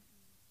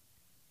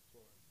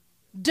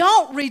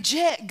 Don't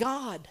reject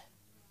God.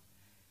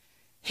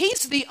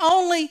 He's the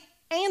only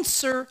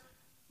answer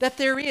that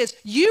there is.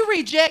 You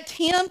reject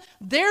Him,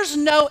 there's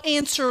no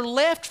answer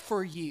left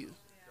for you.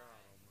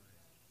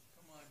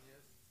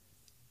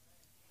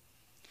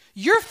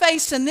 You're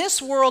facing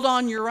this world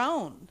on your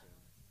own.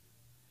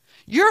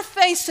 You're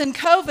facing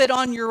COVID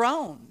on your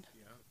own.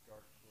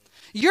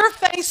 You're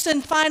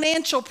facing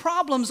financial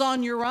problems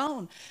on your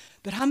own.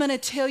 But I'm going to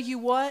tell you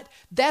what,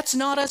 that's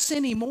not us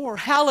anymore.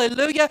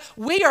 Hallelujah.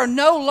 We are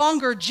no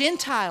longer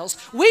Gentiles.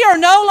 We are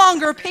no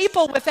longer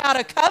people without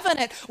a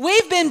covenant.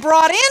 We've been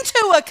brought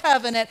into a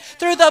covenant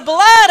through the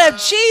blood of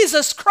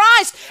Jesus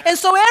Christ. And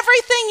so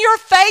everything you're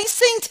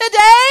facing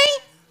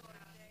today,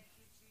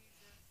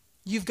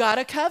 you've got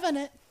a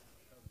covenant.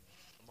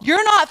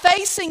 You're not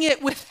facing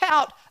it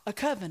without a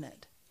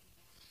covenant.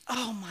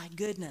 Oh my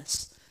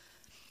goodness.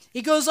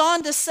 He goes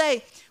on to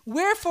say,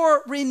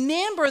 wherefore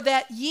remember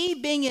that ye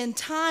being in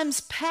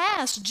times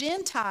past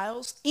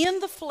Gentiles in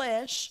the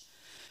flesh,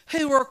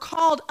 who are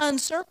called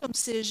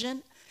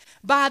uncircumcision,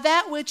 by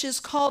that which is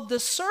called the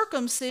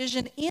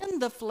circumcision in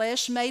the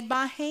flesh made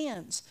by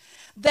hands,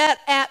 that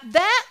at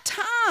that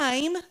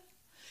time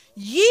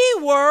ye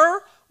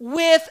were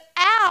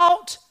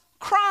without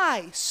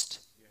Christ.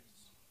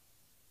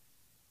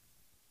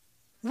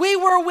 We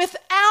were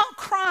without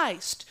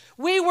Christ.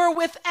 We were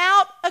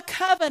without a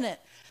covenant.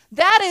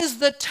 That is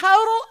the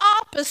total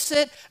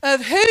opposite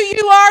of who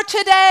you are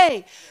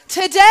today.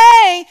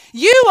 Today,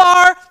 you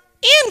are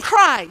in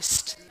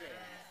Christ.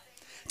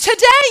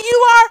 Today,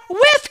 you are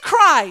with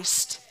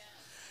Christ.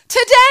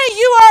 Today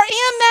you are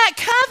in that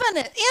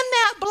covenant, in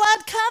that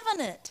blood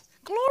covenant.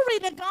 Glory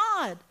to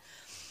God.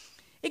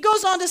 It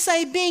goes on to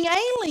say, being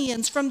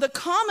aliens from the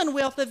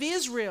commonwealth of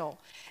Israel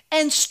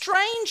and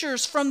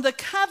strangers from the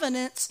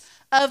covenants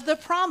of the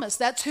promise.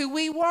 That's who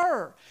we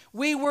were.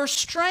 We were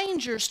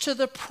strangers to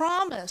the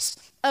promise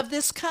of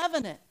this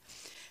covenant,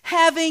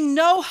 having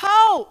no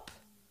hope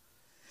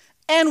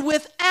and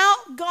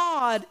without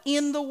God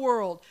in the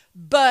world.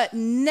 But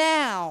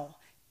now,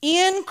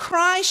 in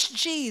Christ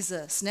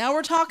Jesus, now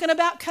we're talking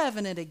about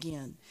covenant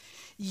again.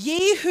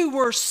 Ye who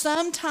were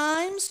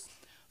sometimes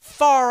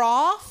far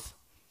off,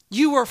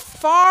 you were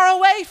far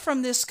away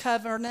from this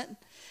covenant.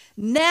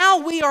 Now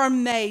we are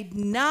made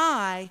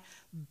nigh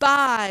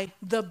by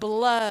the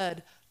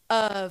blood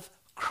of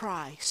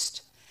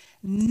Christ.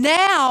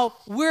 Now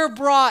we're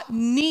brought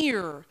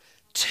near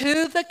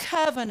to the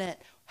covenant.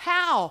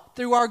 How?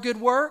 Through our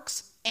good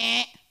works?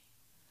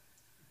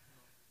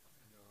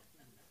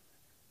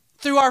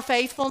 Through our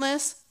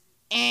faithfulness?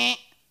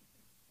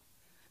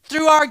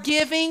 Through our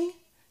giving?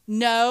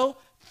 No.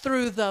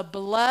 Through the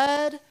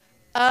blood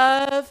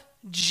of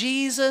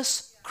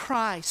Jesus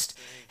Christ.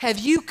 Have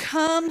you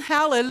come,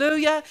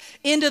 hallelujah,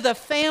 into the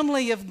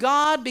family of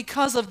God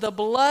because of the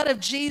blood of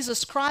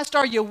Jesus Christ?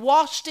 Are you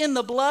washed in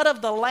the blood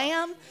of the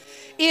Lamb?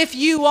 If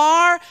you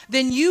are,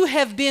 then you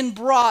have been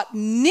brought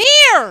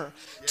near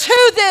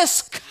to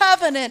this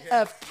covenant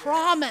of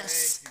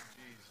promise.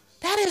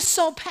 That is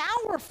so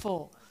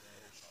powerful.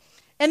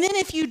 And then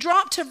if you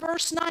drop to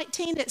verse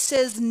 19, it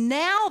says,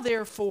 now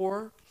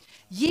therefore,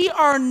 ye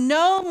are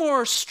no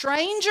more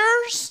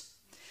strangers,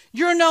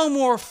 you're no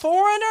more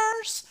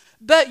foreigners,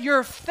 but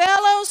you're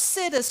fellow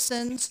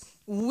citizens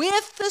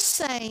with the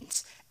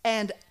saints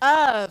and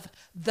of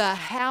the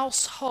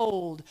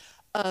household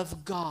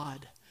of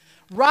God.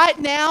 Right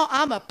now,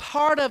 I'm a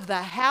part of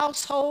the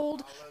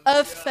household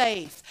of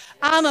faith.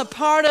 I'm a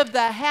part of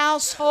the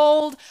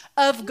household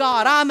of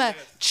God. I'm a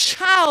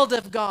child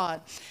of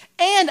God.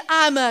 And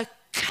I'm a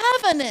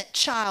covenant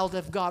child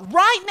of God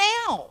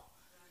right now.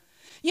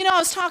 You know, I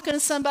was talking to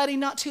somebody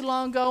not too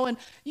long ago, and,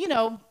 you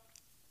know,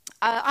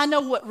 I know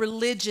what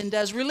religion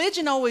does.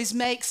 Religion always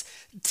makes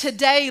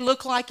today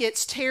look like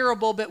it's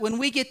terrible, but when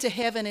we get to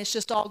heaven, it's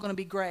just all going to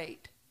be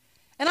great.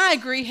 And I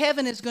agree,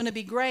 heaven is going to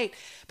be great.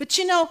 But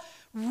you know,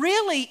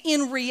 really,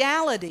 in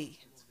reality,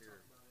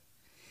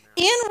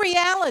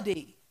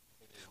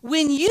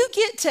 when you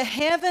get to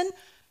heaven,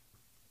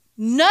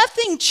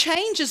 nothing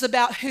changes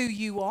about who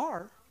you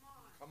are.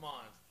 Come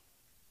on.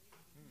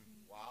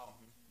 Wow.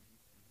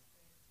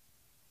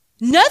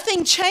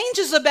 Nothing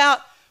changes about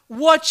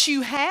what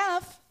you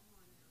have.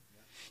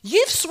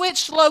 You've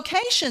switched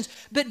locations,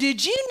 but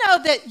did you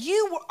know that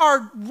you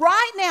are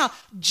right now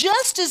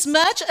just as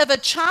much of a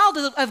child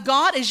of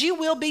God as you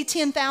will be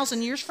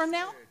 10,000 years from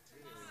now?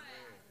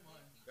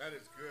 That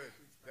is good.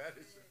 That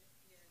is,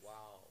 wow.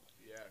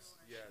 Yes,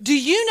 yes. Do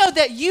you know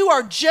that you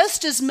are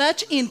just as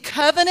much in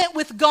covenant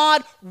with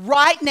God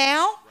right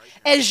now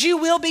as you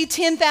will be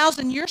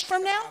 10,000 years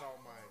from now? God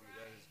Almighty,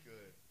 that is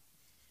good.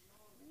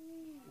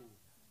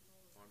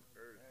 On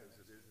earth as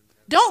it is in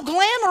heaven. Don't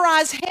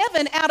glamorize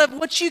heaven out of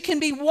what you can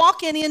be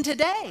walking in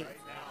today.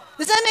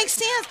 Does that make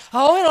sense?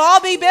 Oh, it'll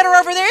all be better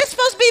over there. It's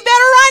supposed to be better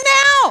right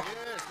now.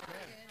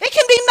 It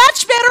can be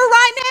much better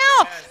right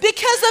now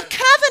because of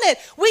covenant.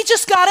 We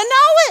just got to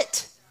know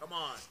it. Come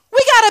on. We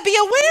got to be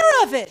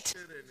aware of it.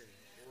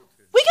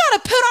 We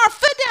got to put our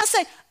foot down and say,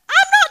 I'm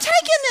not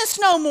taking this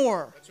no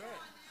more. That's right.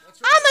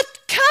 That's I'm a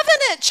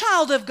covenant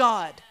child of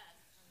God.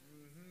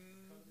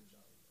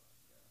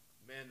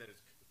 Man, that is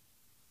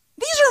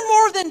These are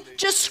more than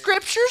just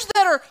scriptures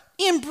that are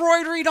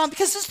embroidered on,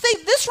 because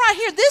this right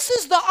here, this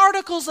is the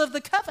articles of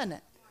the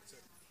covenant.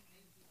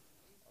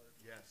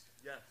 yes,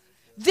 yes.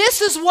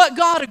 This is what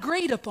God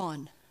agreed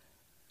upon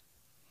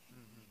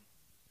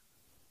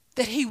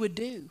that he would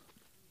do,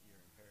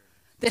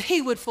 that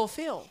he would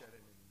fulfill.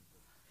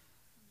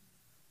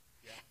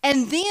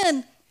 And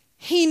then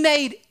he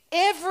made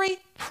every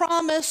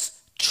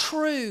promise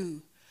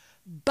true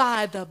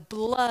by the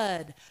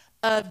blood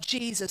of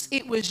Jesus.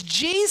 It was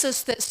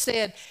Jesus that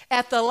said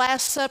at the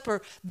Last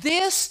Supper,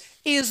 this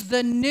is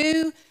the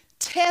New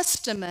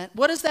Testament.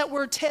 What does that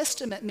word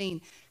testament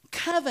mean?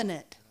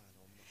 Covenant.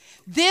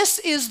 This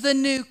is the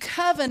new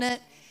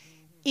covenant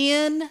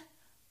in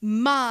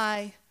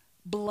my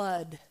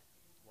blood.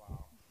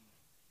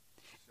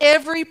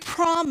 Every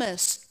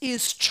promise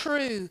is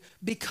true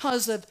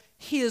because of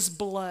his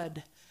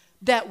blood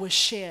that was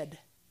shed.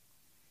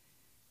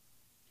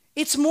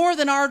 It's more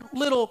than our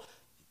little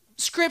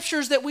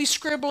scriptures that we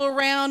scribble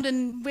around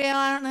and, well,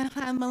 I don't know if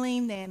I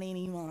believe that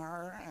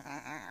anymore.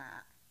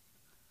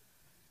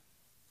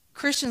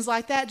 Christians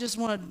like that just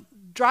want to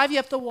drive you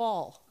up the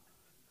wall.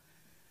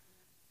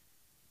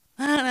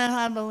 I don't know if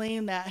I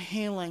believe that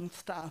healing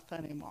stuff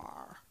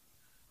anymore.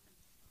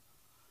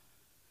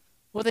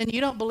 Well, then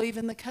you don't believe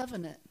in the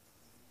covenant.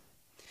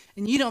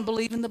 And you don't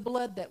believe in the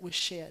blood that was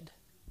shed.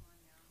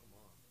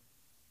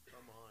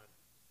 Come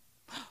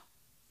on.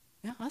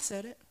 Yeah, I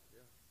said it.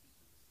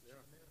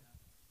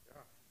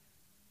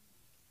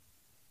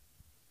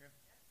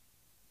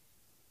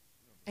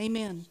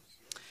 Amen.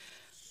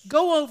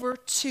 Go over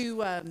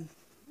to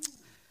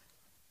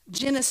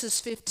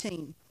Genesis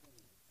 15.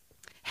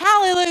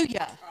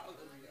 Hallelujah.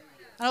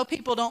 I know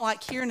people don't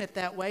like hearing it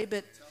that way,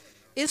 but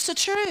it's the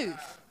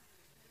truth.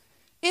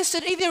 It's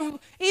that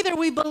either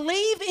we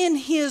believe in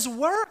his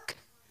work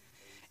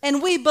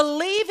and we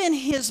believe in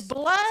his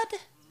blood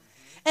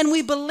and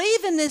we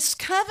believe in this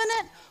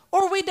covenant,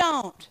 or we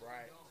don't.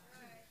 Right.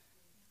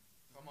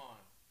 Come on.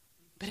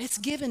 But it's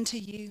given to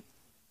you.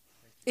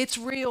 It's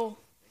real.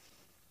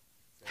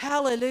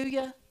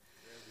 Hallelujah.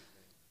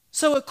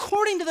 So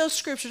according to those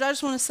scriptures, I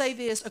just want to say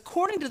this.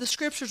 According to the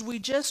scriptures we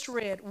just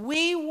read,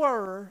 we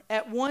were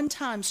at one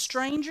time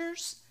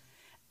strangers,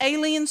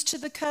 aliens to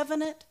the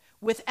covenant,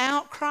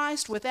 without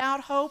Christ,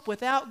 without hope,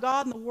 without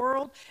God in the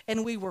world,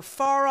 and we were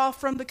far off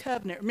from the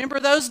covenant. Remember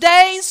those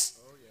days?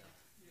 Oh,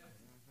 yeah.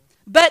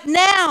 But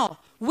now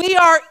we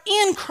are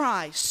in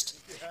Christ,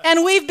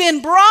 and we've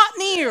been brought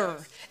near,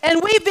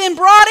 and we've been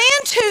brought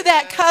into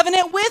that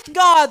covenant with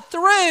God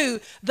through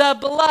the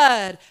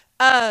blood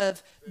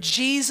of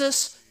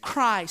Jesus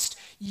Christ.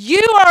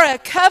 You are a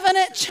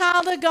covenant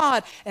child of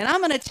God, and I'm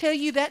going to tell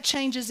you that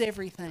changes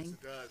everything.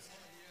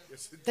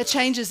 That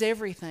changes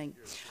everything.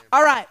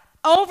 All right.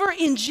 Over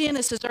in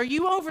Genesis, are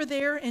you over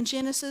there in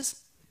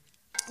Genesis?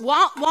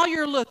 While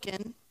you're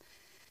looking,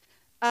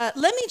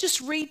 let me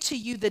just read to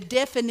you the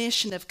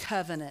definition of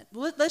covenant.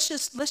 Let's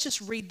just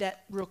read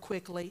that real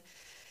quickly,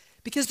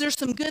 because there's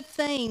some good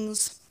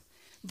things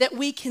that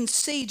we can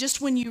see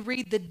just when you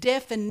read the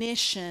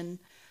definition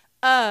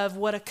of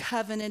what a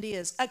covenant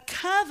is. A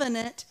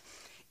covenant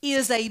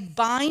is a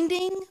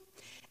binding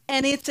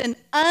and it's an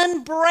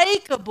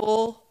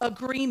unbreakable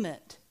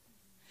agreement.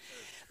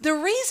 The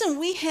reason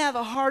we have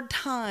a hard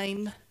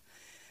time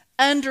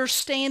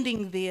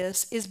understanding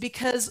this is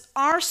because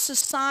our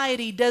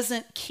society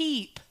doesn't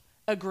keep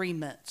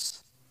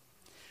agreements.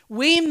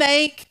 We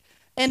make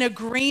an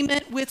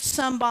agreement with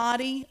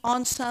somebody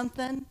on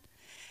something,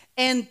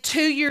 and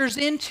 2 years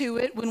into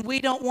it, when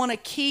we don't want to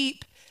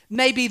keep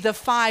maybe the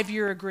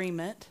 5-year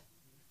agreement,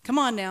 come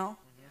on now,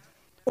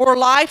 or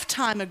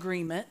lifetime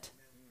agreement,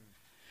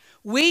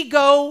 we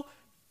go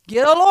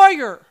get a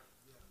lawyer.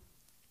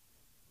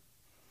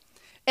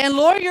 And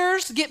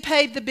lawyers get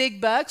paid the big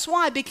bucks.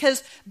 Why?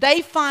 Because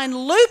they find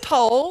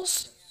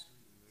loopholes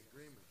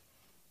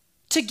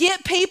to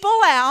get people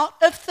out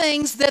of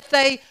things that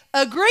they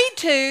agreed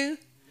to,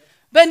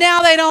 but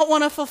now they don't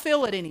want to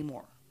fulfill it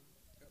anymore.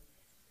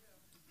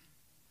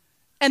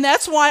 And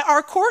that's why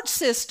our court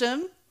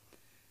system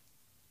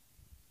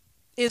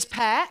is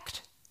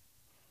packed.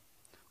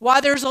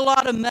 Why there's a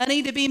lot of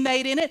money to be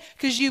made in it,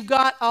 because you've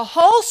got a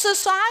whole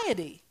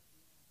society.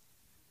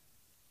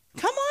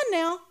 Come on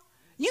now.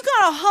 You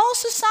got a whole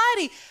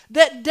society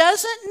that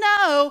doesn't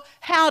know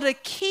how to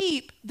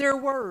keep their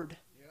word.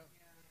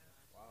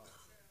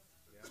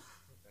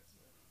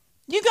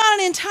 You got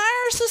an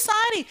entire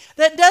society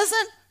that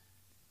doesn't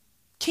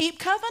keep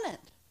covenant.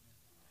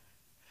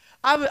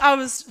 I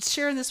was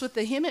sharing this with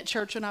the Hemet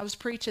Church when I was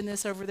preaching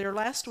this over there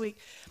last week.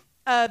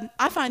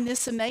 I find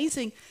this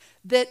amazing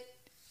that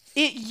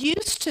it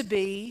used to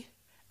be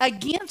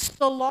against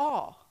the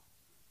law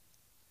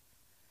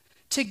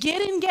to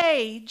get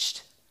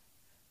engaged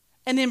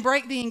and then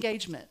break the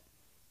engagement.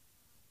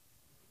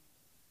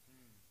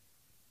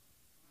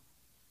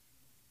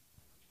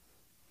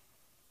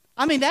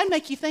 I mean, that'd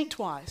make you think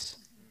twice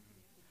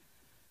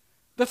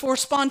before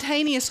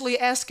spontaneously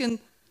asking,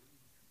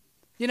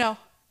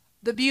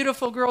 the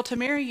beautiful girl to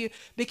marry you.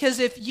 Because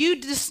if you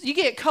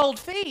get cold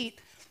feet,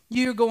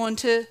 you're going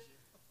to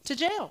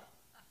jail.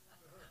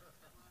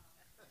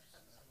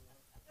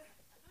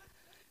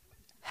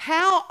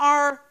 How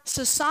our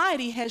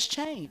society has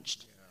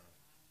changed.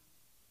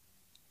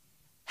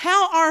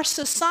 How our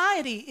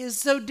society is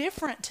so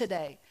different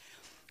today.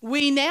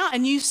 We now,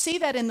 and you see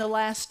that in the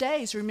last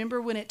days. Remember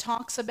when it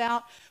talks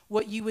about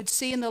what you would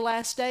see in the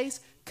last days?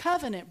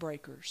 Covenant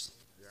breakers.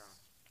 Yeah.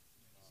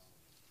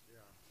 Yeah.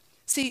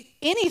 See,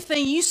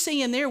 anything you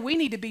see in there, we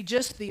need to be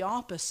just the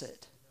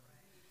opposite.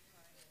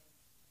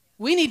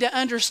 We need to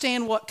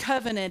understand what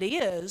covenant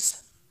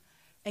is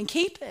and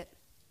keep it.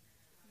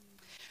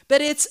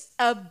 But it's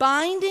a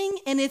binding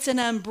and it's an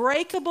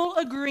unbreakable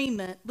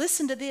agreement,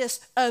 listen to this,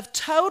 of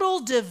total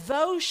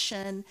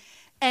devotion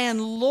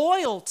and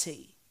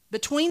loyalty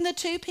between the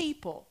two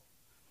people.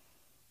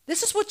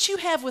 This is what you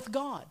have with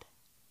God.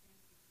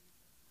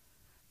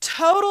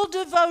 Total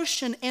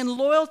devotion and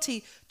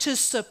loyalty to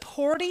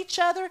support each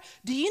other.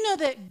 Do you know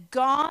that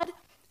God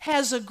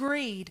has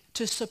agreed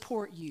to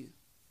support you?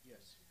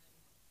 Yes.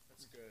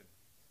 That's good.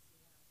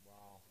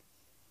 Wow.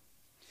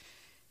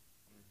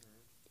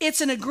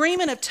 It's an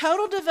agreement of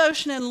total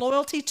devotion and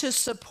loyalty to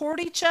support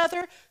each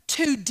other,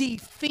 to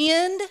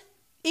defend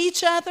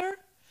each other,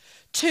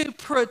 to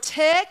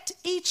protect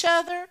each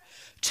other,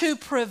 to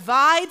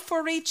provide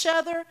for each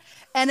other.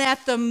 And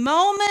at the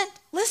moment,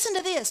 listen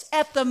to this,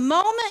 at the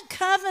moment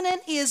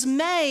covenant is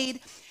made,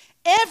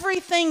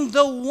 everything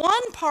the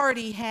one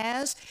party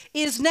has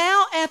is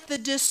now at the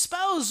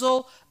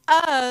disposal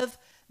of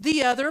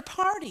the other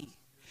party.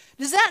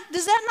 Does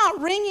that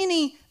not ring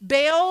any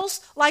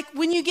bells? Like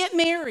when you get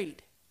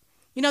married.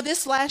 You know,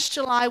 this last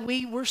July,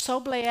 we were so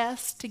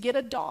blessed to get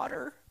a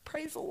daughter.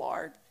 Praise the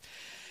Lord.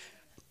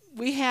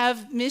 We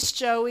have Miss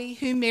Joey,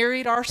 who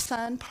married our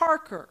son,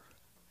 Parker.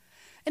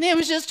 And it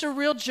was just a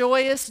real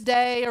joyous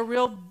day, a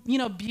real,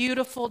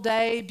 beautiful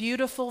day,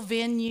 beautiful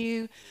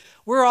venue.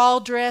 We're all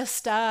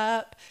dressed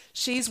up.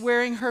 She's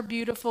wearing her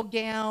beautiful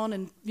gown,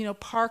 and,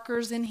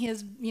 Parker's in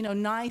his,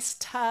 nice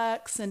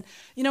tux. And,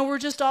 we're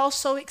just all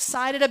so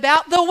excited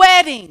about the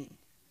wedding.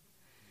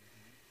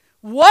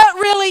 What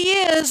really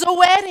is a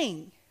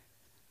wedding?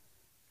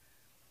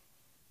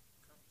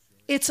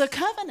 It's a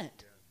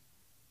covenant.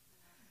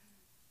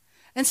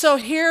 And so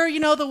here,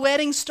 the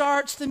wedding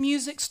starts, the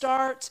music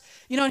starts,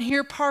 and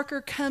here Parker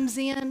comes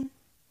in.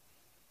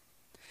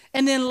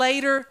 And then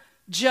later,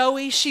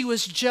 Joey, she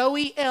was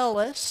Joey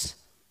Ellis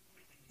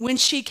when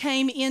she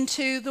came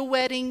into the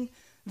wedding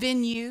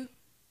venue.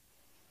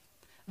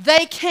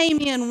 They came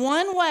in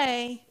one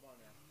way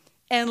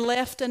and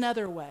left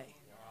another way.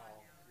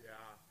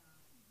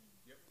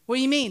 What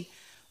do you mean?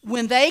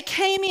 When they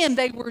came in,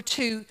 they were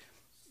two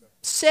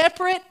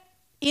separate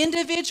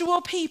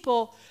individual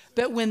people,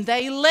 but when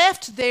they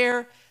left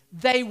there,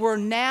 they were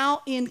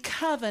now in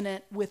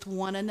covenant with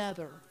one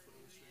another.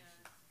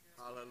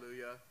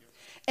 Hallelujah.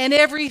 And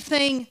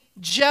everything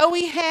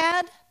Joey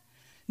had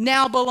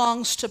now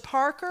belongs to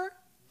Parker.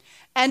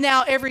 And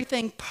now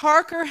everything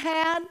Parker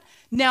had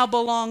now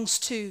belongs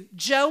to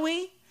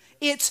Joey.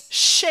 It's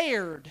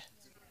shared.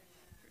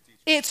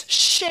 It's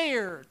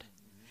shared.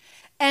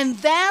 And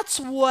that's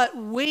what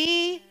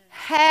we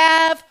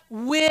have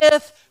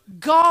with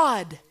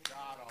God.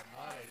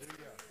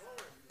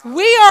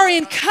 We are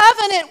in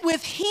covenant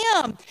with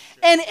Him.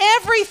 And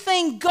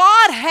everything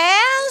God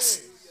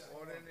has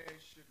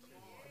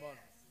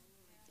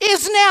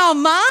is now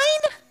mine.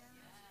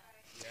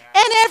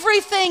 And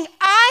everything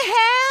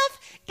I have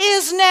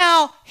is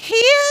now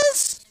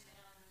His.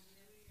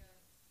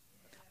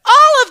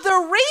 All of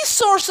the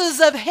resources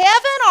of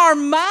heaven are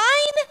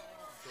mine.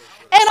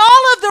 And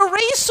all of the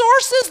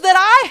resources that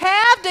I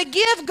have to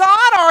give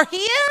God are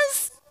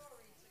His.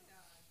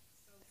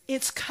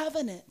 It's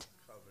covenant.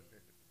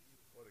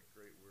 What a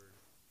great word.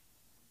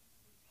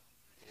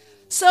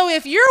 So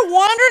if you're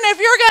wondering if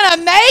you're going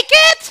to make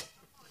it,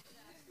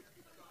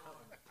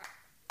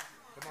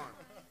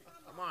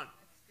 Come on.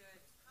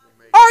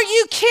 are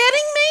you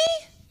kidding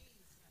me?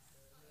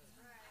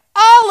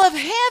 All of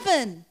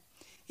heaven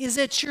is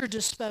at your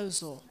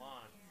disposal.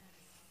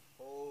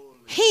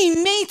 He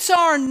meets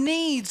our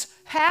needs.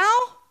 How?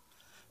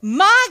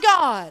 My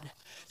God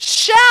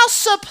shall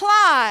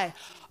supply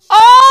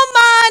all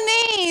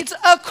my needs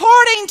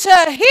according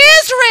to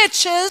His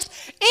riches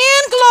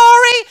in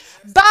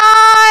glory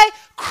by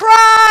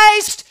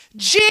Christ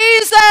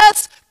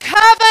Jesus.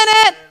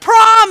 Covenant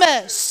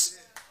promise.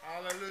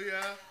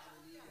 Hallelujah.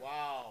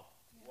 Wow.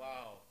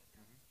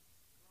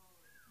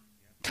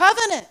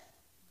 Covenant.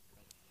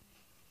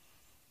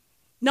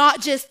 Not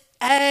just,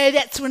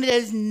 that's one of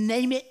those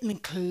name it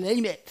and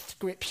claim it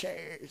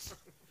scriptures.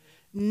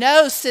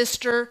 No,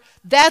 sister,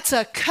 that's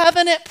a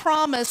covenant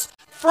promise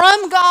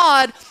from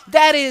God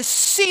that is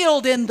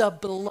sealed in the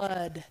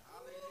blood.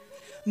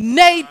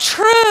 Made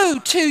true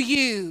to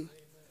you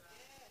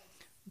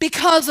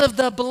because of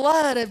the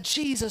blood of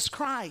Jesus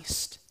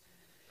Christ.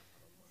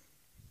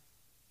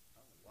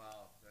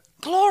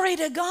 Glory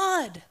to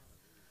God.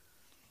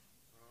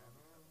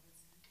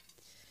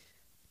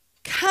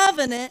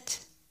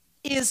 Covenant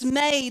is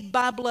made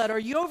by blood. Are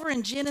you over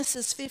in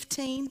Genesis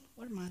 15?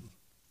 Where did my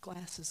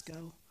glasses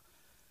go?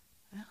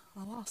 Well,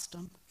 I lost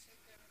them.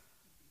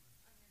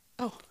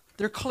 Oh,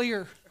 they're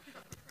clear.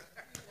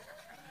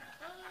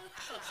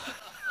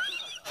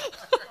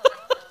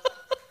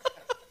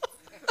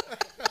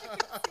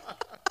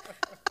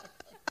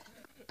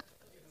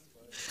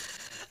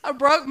 I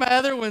broke my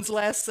other ones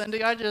last Sunday.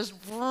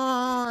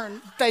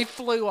 They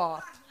flew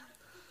off.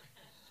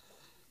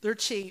 They're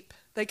cheap.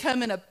 They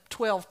come in a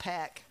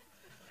 12-pack.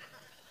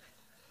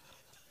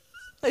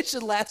 They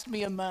should last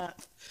me a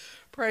month.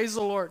 Praise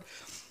the Lord.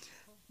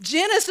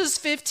 Genesis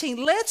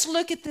 15. Let's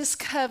look at this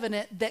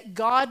covenant that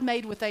God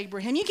made with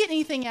Abraham. You get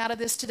anything out of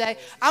this today?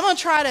 I'm gonna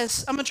try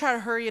to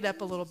hurry it up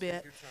a little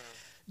bit.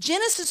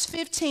 Genesis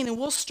 15, and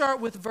we'll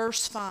start with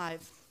verse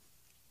 5.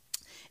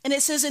 And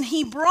it says, and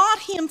he brought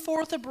him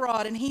forth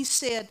abroad, and he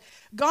said,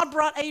 God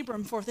brought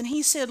Abram forth, and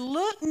he said,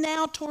 look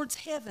now towards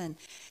heaven,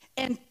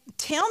 and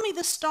tell me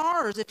the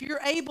stars, if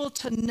you're able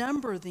to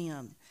number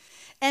them.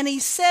 And he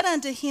said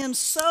unto him,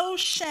 so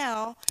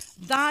shall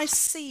thy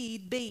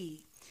seed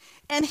be.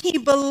 And he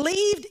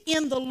believed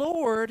in the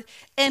Lord,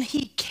 and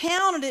he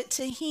counted it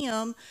to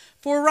him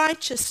for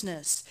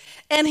righteousness.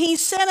 And he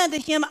said unto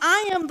him,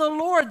 I am the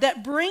Lord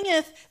that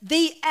bringeth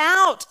thee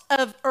out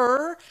of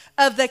Ur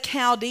of the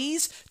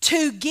Chaldees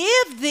to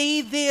give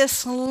thee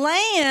this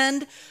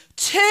land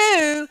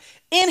to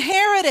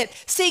inherit it.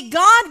 See,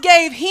 God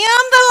gave him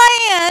the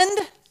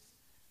land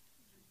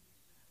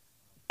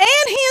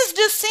and his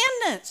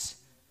descendants.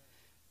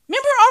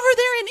 Remember over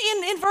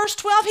there in verse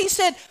 12, he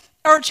said,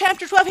 or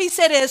chapter 12, he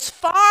said, as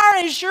far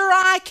as your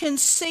eye can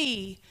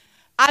see,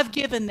 I've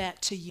given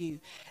that to you.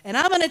 And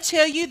I'm going to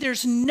tell you,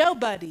 there's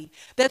nobody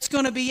that's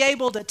going to be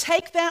able to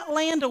take that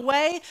land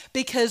away,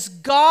 because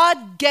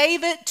God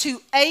gave it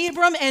to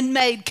Abram and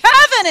made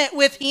covenant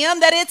with him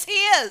that it's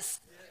his.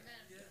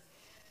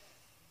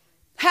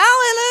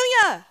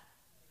 Hallelujah.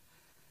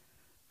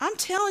 I'm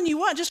telling you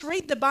what, just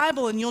read the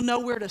Bible and you'll know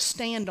where to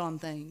stand on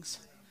things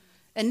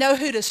and know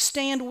who to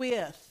stand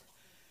with.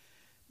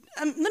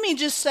 Let me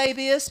just say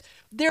this.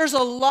 There's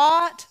a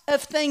lot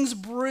of things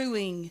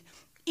brewing.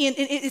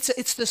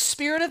 It's the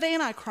spirit of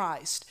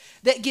Antichrist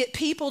that get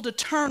people to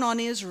turn on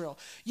Israel.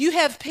 You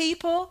have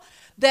people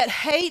that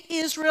hate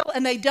Israel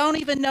and they don't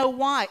even know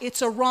why.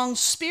 It's a wrong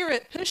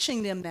spirit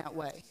pushing them that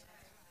way.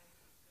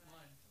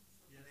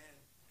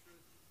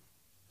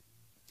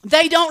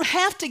 They don't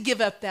have to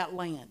give up that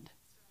land.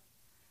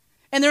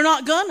 And they're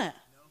not gonna.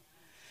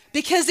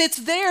 Because it's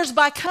theirs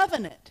by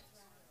covenant.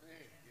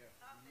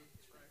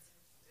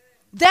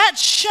 That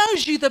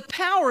shows you the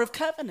power of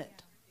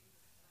covenant.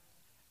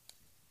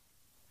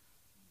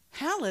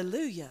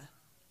 Hallelujah.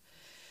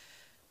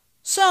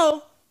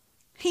 So,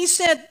 he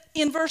said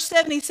in verse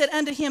 7, he said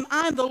unto him,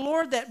 I am the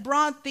Lord that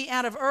brought thee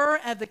out of Ur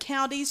of the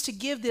Chaldees to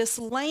give this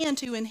land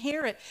to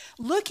inherit.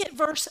 Look at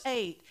verse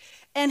 8.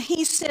 And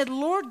he said,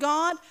 Lord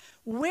God,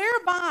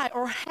 whereby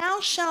or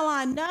how shall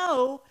I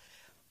know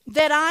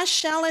that I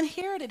shall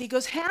inherit it? He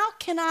goes, how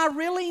can I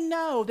really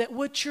know that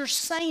what you're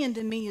saying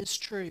to me is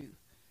true?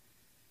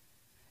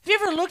 Have you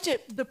ever looked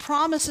at the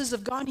promises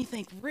of God and you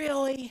think,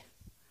 really?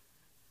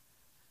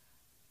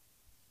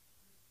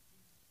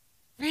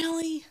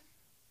 Really?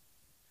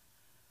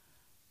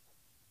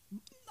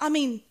 I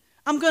mean,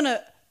 I'm going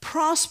to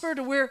prosper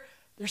to where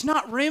there's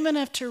not room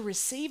enough to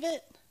receive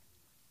it?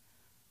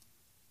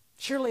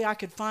 Surely I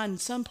could find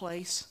some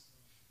place.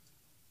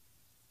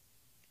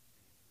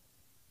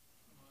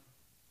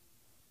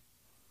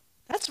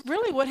 That's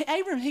really what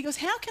Abram, he goes,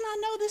 how can I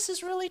know this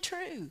is really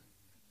true?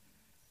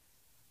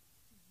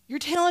 You're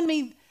telling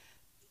me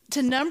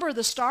to number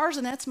the stars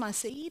and that's my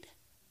seed?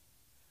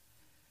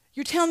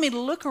 You're telling me to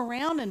look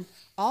around and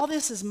all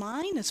this is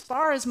mine as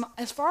far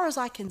as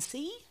I can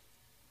see?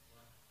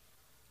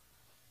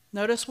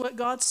 Notice what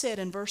God said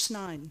in verse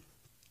 9.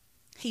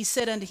 He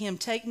said unto him,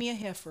 take me a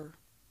heifer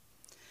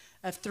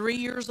of 3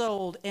 years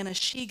old, and a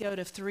she-goat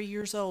of 3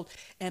 years old,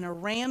 and a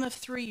ram of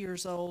 3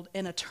 years old,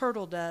 and a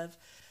turtle dove,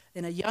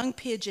 and a young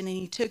pigeon. And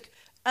he took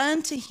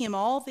unto him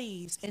all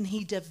these, and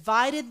he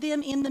divided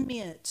them in the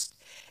midst.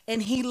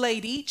 And he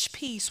laid each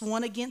piece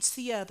one against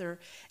the other,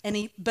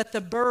 but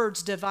the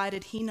birds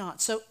divided he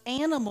not. So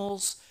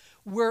animals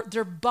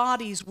their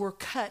bodies were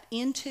cut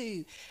in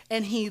two,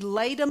 and he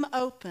laid them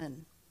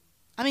open.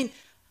 I mean,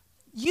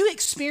 you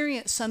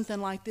experience something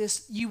like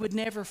this, you would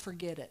never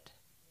forget it.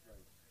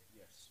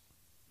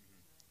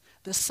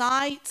 The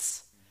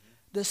sights,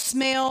 the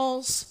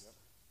smells,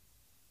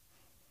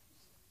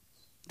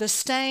 the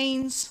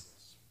stains.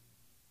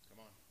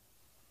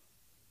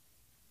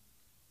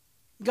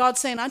 God's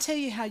saying, I tell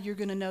you how you're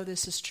going to know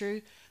this is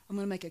true. I'm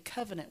going to make a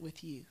covenant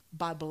with you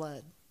by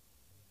blood.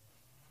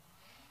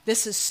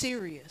 This is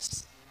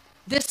serious.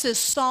 This is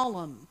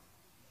solemn.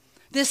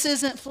 This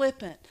isn't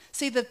flippant.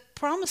 See, the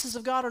promises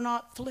of God are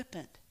not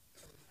flippant.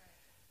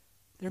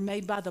 They're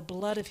made by the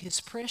blood of his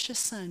precious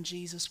Son,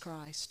 Jesus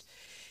Christ.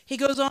 He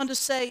goes on to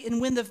say,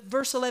 and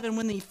verse 11,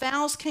 when the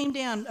fowls came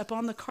down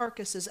upon the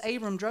carcasses,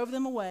 Abram drove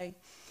them away.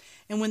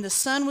 And when the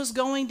sun was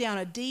going down,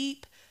 a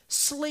deep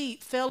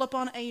sleep fell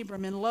upon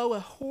Abram, and lo, a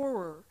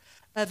horror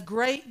of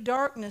great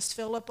darkness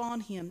fell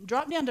upon him.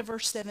 Drop down to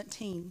verse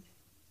 17.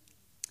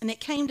 And it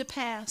came to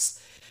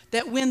pass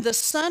that when the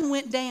sun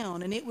went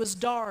down and it was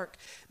dark,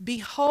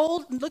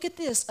 behold, look at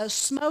this, a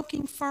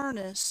smoking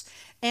furnace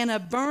and a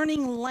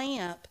burning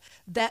lamp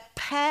that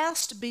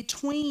passed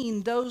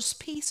between those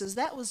pieces.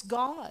 That was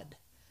God.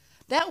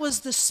 That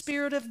was the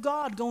Spirit of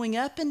God going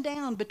up and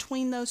down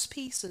between those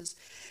pieces.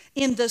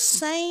 In the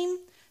same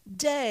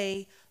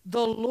day,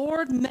 the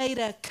Lord made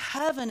a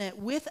covenant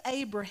with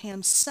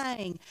Abraham,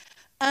 saying,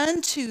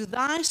 unto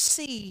thy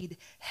seed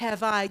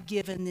have I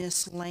given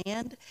this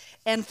land,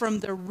 and from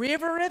the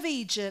river of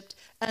Egypt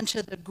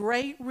unto the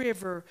great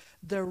river,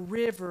 the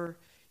river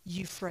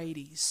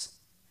Euphrates.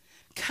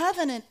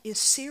 Covenant is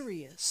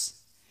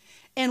serious.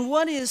 And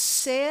what is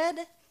said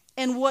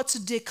and what's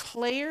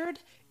declared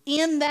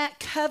in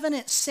that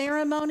covenant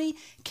ceremony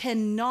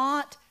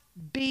cannot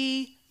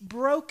be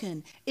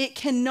broken. It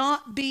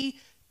cannot be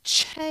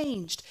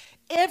changed.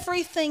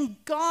 Everything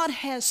God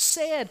has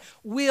said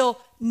will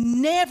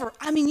never,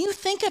 you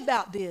think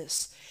about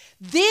this.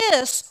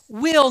 This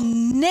will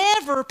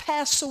never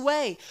pass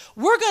away.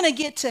 We're going to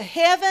get to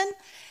heaven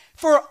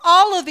for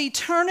all of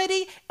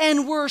eternity,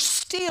 and we're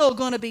still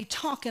going to be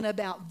talking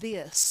about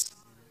this.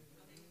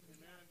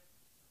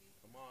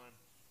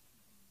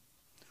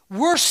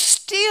 We're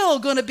still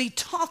going to be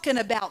talking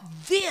about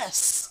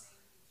this.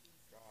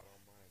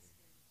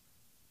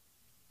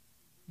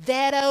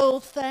 That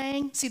old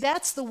thing. See,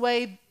 that's the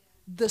way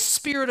the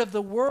spirit of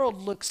the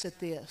world looks at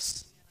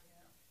this.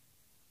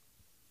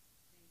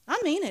 I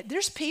mean it.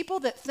 There's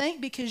people that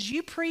think because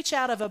you preach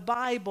out of a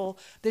Bible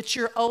that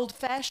you're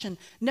old-fashioned.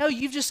 No,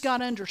 you've just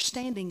got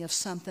understanding of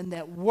something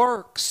that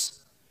works,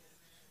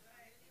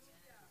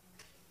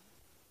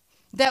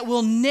 that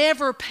will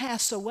never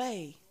pass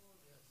away.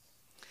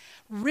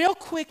 Real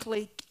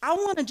quickly, I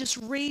want to just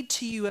read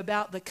to you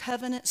about the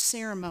covenant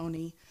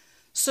ceremony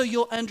so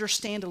you'll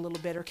understand a little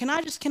better. Can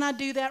I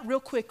do that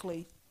real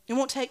quickly? It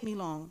won't take me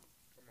long.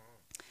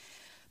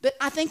 But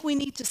I think we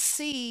need to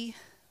see,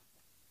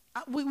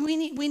 we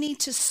need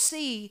to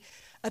see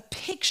a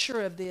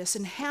picture of this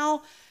and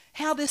how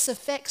this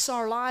affects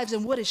our lives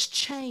and what has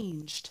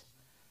changed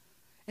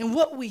and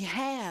what we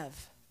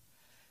have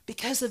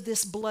because of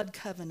this blood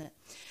covenant.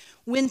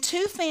 When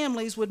two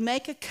families would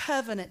make a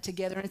covenant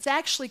together, and it's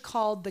actually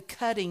called the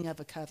cutting of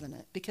a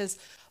covenant because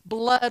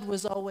blood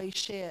was always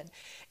shed.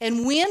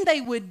 And when they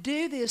would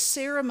do this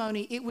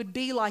ceremony, it would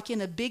be like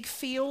in a big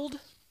field,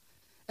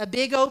 a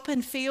big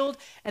open field,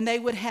 and they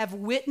would have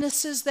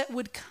witnesses that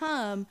would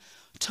come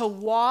to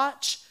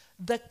watch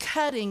the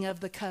cutting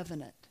of the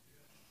covenant,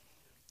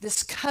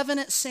 this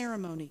covenant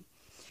ceremony.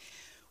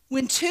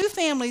 When two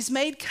families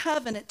made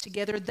covenant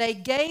together, they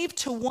gave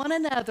to one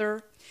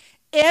another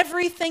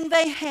everything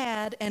they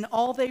had and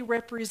all they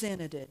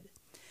represented.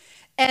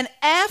 And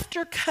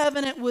after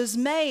covenant was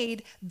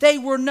made, they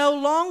were no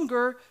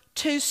longer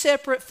two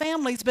separate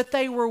families, but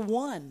they were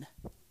one.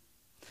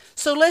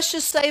 So let's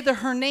just say the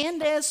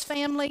Hernandez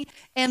family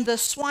and the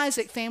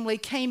Swizik family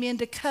came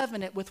into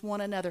covenant with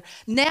one another.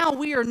 Now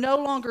we are no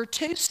longer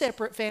two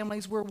separate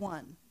families, we're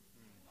one.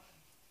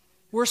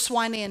 We're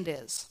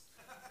Swinandez.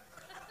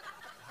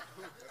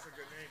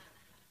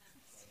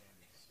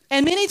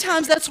 And many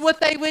times that's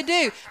what they would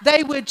do.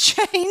 They would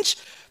change.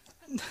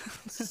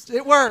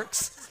 It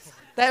works.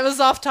 That was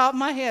off the top of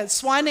my head.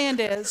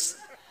 Swinandez.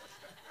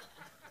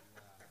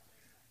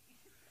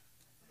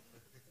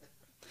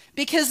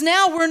 Because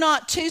now we're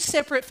not two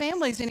separate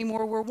families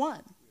anymore. We're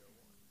one.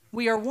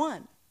 We are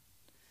one.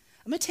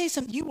 I'm going to tell you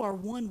something. You are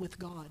one with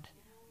God.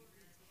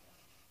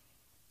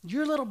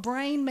 Your little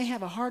brain may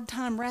have a hard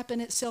time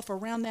wrapping itself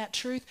around that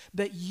truth,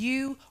 but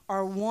you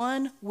are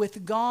one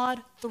with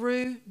God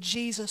through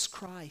Jesus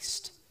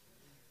Christ.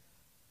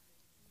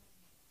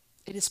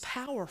 It is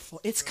powerful.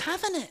 It's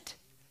covenant.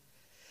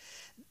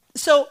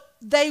 So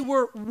they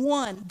were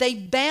one. They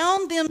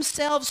bound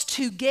themselves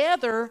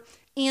together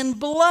in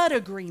blood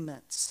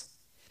agreements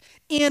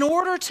in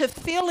order to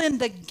fill in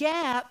the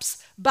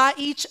gaps by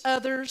each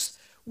other's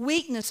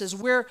weaknesses.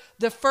 Where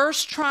the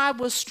first tribe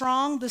was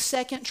strong, the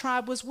second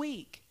tribe was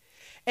weak.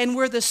 And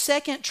where the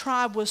second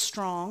tribe was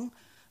strong,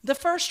 the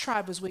first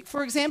tribe was weak.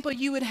 For example,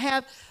 you would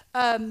have,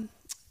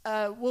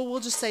 we'll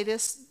just say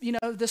this,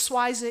 the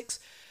Swiziks,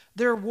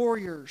 they're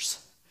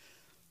warriors.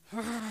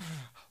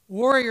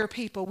 Warrior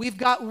people. We've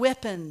got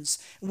weapons.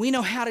 We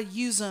know how to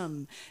use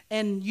them.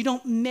 And you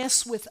don't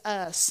mess with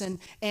us.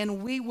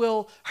 And we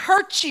will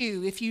hurt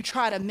you if you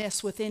try to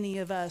mess with any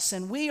of us.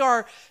 And we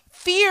are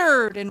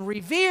feared and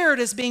revered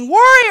as being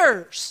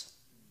warriors.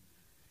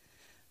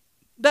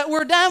 But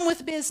we're done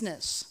with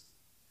business.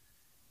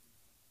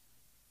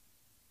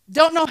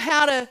 Don't know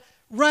how to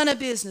run a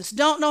business.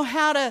 Don't know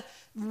how to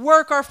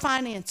work our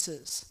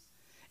finances.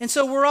 And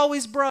so we're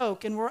always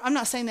broke. And I'm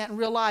not saying that in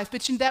real life,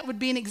 but that would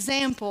be an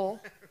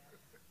example.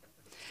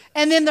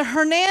 And then the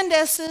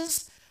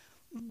Hernandezes,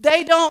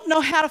 they don't know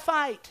how to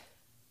fight.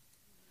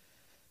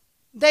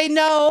 They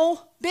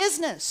know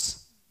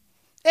business.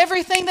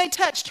 Everything they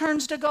touch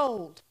turns to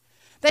gold.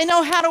 They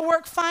know how to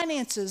work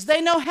finances.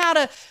 They know how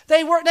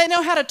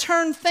to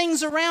turn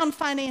things around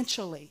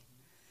financially.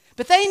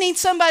 But they need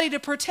somebody to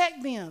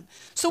protect them.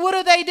 So what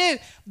do?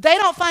 They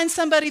don't find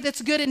somebody that's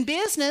good in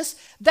business.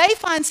 They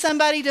find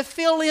somebody to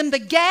fill in the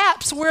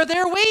gaps where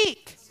they're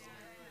weak.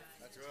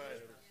 That's good.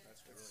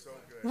 That's so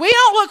good. We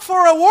don't look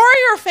for a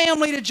warrior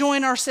family to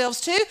join ourselves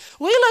to.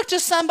 We look to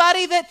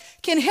somebody that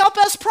can help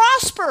us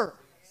prosper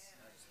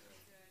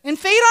and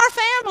feed our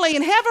family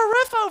and have a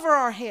roof over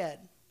our head.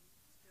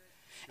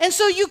 And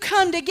so you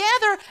come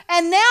together,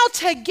 and now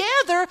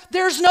together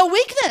there's no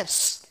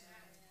weakness.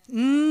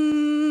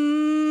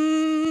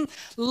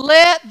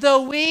 Let the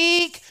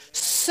weak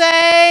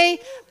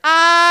say,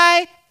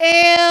 I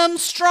am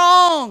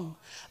strong.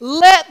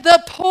 Let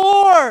the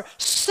poor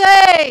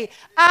say,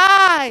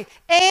 I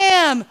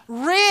am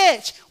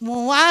rich.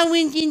 Well, why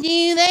wouldn't you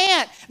do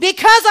that?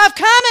 Because I've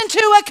come into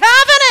a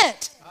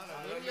covenant.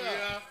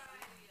 Hallelujah.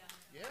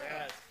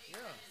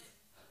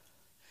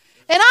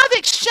 And I've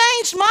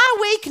exchanged my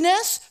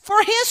weakness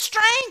for his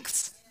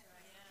strengths.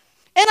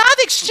 And I've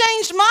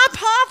exchanged my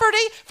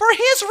poverty for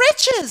his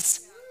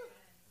riches.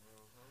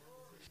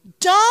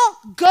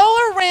 Don't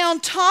go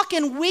around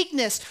talking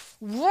weakness.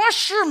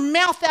 Wash your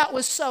mouth out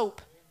with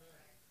soap.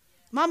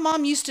 My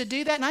mom used to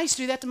do that, and I used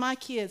to do that to my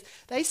kids.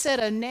 They said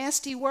a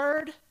nasty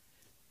word.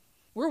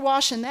 We're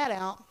washing that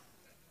out.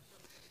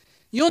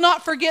 You'll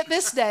not forget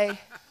this day.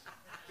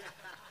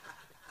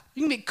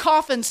 You can be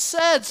coughing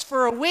suds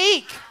for a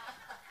week.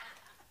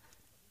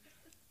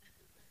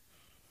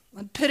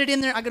 I put it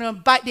in there. I'm going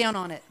to bite down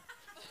on it.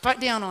 Bite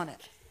down on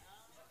it.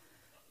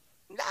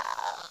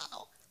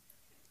 No.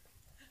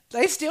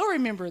 They still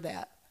remember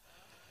that.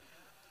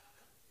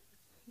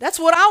 That's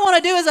what I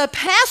want to do as a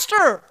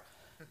pastor.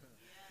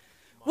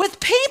 With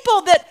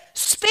people that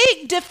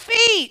speak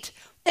defeat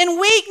and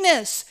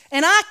weakness,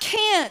 and I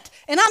can't,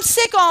 and I'm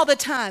sick all the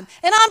time,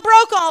 and I'm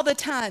broke all the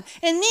time,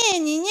 and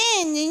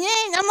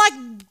I'm like,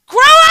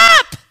 grow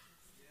up!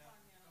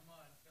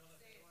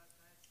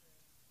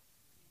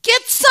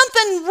 Get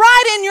something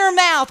right in your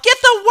mouth. Get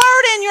the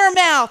word in your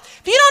mouth.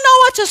 If you don't know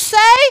what to say,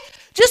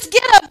 just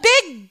get a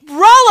big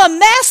roll of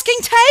masking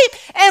tape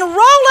and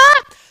roll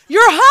up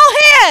your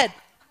whole head.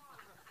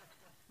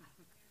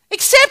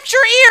 Except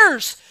your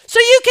ears, so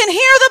you can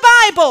hear the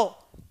Bible.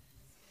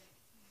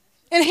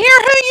 And hear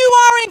who you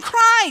are in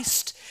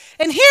Christ.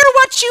 And hear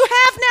what you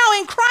have now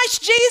in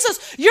Christ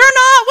Jesus. You're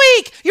not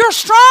weak. You're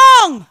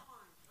strong.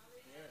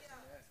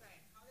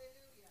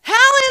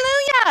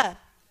 Hallelujah.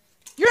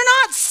 You're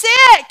not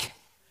sick.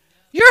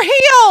 You're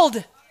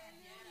healed.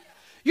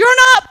 You're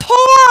not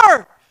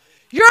poor.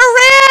 You're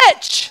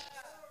rich.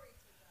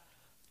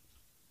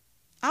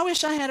 I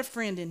wish I had a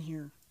friend in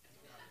here.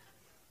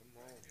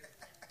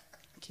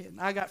 I'm kidding.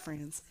 I got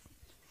friends.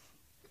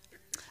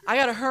 I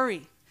got to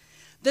hurry.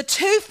 The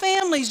two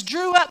families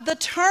drew up the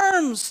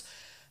terms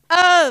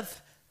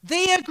of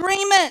the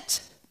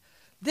agreement.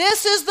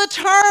 This is the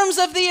terms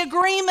of the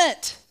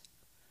agreement.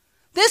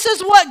 This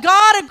is what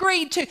God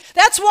agreed to.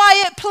 That's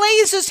why it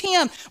pleases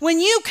Him when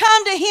you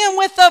come to Him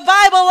with the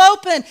Bible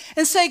open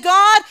and say,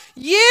 God,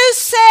 you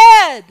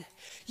said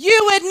you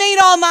would meet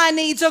all my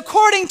needs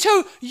according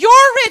to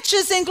your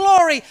riches and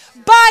glory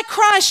by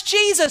Christ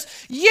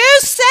Jesus. You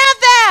said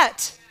that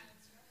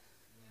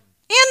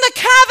in the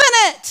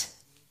covenant.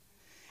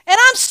 And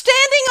I'm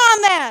standing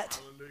on that.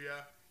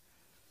 Hallelujah.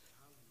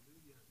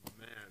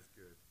 Man, that's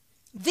good.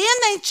 Then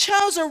they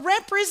chose a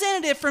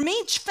representative from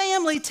each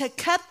family to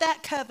cut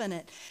that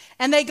covenant.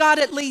 And they got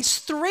at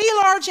least 3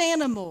 large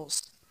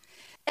animals.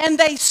 And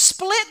they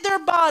split their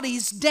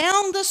bodies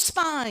down the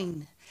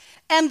spine.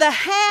 And the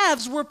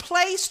halves were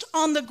placed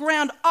on the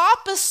ground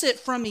opposite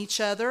from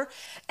each other.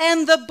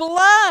 And the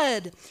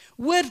blood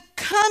would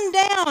come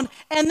down.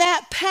 And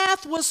that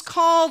path was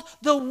called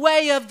the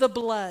way of the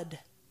blood.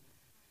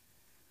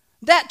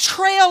 That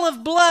trail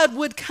of blood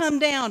would come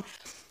down.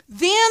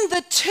 Then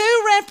the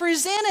 2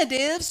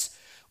 representatives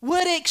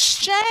would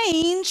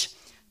exchange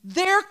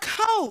their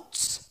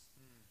coats.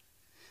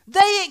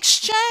 They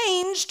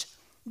exchanged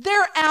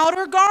their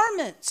outer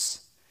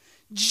garments.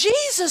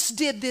 Jesus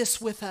did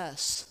this with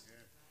us.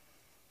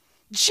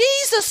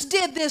 Jesus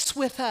did this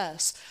with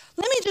us.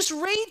 Let me just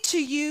read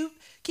to you.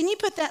 Can you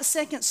put that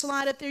second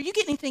slide up there? You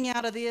get anything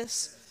out of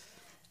this?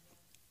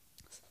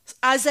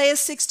 Isaiah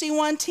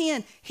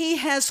 61:10, He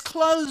has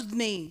clothed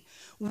me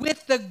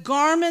with the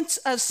garments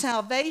of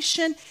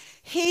salvation.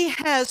 He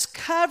has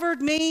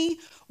covered me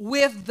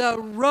with the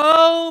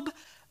robe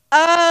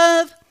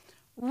of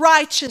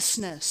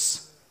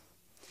righteousness.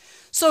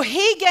 So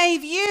He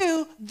gave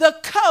you the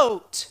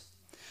coat,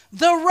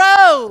 the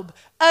robe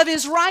of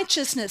His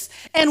righteousness.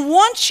 And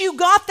once you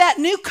got that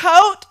new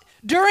coat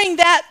during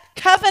that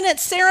covenant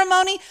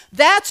ceremony,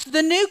 that's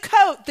the new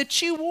coat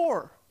that you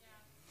wore.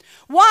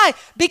 Why?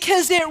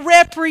 Because it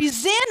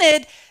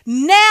represented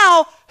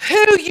now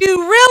who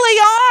you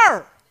really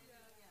are.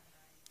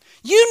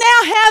 You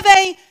now have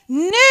a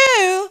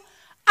new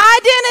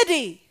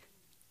identity.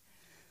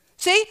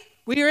 See,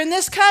 we are in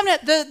this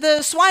covenant, the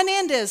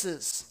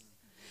Swinandezes.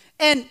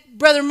 And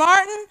Brother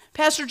Martin,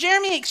 Pastor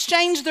Jeremy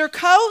exchanged their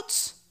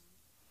coats.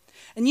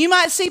 And you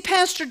might see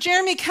Pastor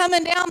Jeremy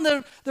coming down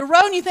the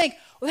road and you think,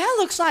 well, that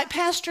looks like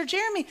Pastor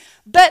Jeremy.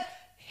 But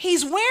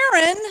he's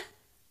wearing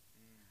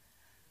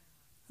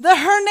the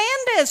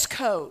Hernandez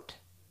coat.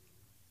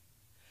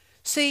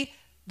 See,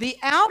 the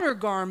outer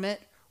garment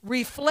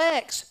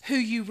reflects who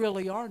you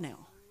really are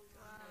now.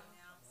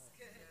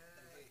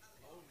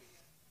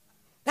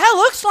 That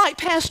looks like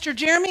Pastor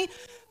Jeremy,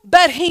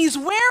 but he's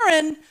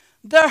wearing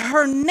the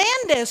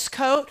Hernandez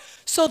coat,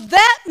 so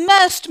that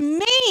must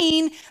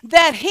mean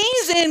that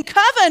he's in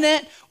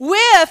covenant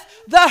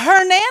with the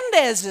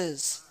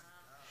Hernandezes.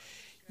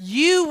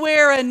 You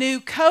wear a new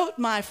coat,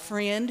 my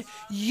friend.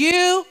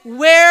 You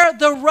wear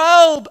the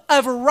robe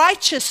of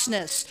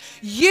righteousness.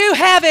 You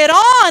have it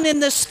on in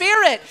the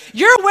Spirit.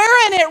 You're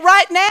wearing it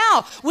right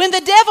now. When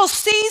the devil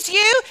sees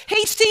you,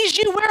 he sees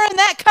you wearing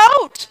that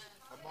coat.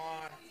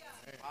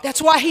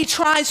 That's why he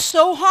tries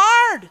so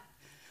hard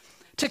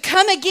to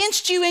come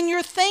against you in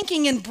your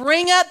thinking and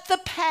bring up the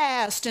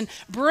past and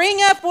bring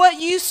up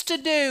what used to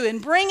do and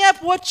bring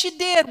up what you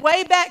did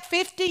way back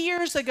 50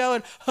 years ago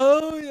and,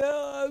 oh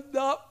yeah, I'm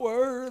not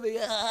worthy.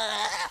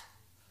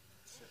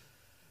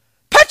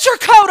 Put your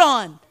coat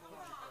on.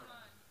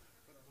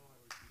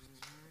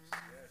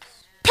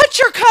 Put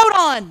your coat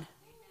on.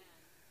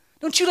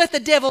 Don't you let the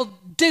devil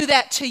do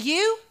that to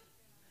you.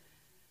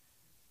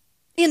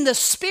 In the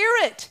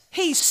Spirit,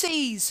 he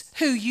sees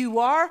who you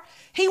are.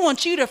 He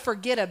wants you to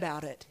forget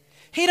about it.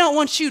 He don't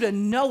want you to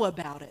know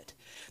about it.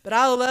 But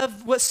I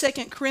love what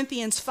 2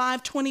 Corinthians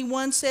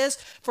 5:21 says,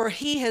 for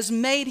he has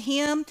made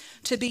him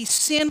to be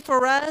sin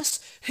for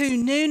us who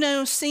knew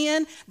no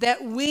sin,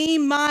 that we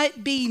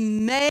might be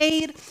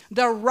made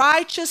the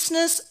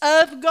righteousness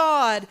of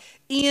God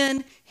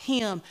in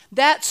him.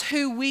 That's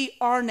who we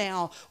are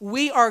now.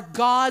 We are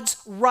God's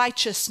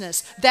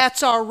righteousness.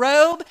 That's our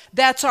robe.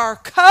 That's our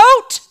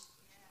coat.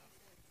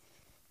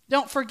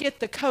 Don't forget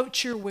the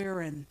coat you're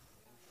wearing.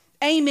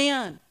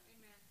 Amen.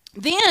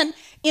 Then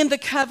in the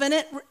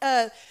covenant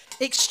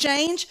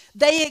exchange,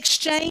 they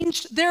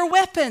exchanged their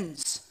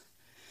weapons.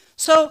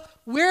 So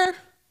we're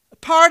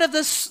part of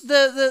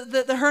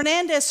the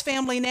Hernandez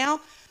family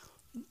now.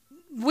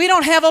 We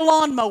don't have a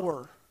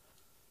lawnmower.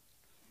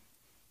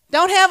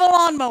 Don't have a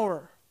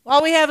lawnmower.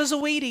 All we have is a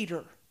weed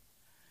eater.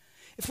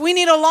 If we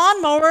need a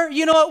lawnmower,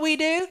 you know what we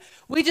do?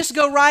 We just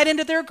go right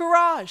into their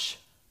garage.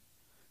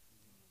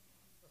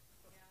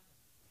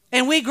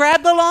 And we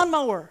grab the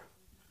lawnmower.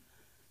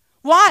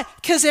 Why?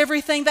 Because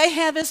everything they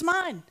have is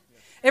mine.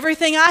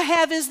 Everything I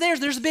have is theirs.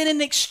 There's been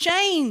an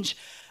exchange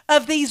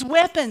of these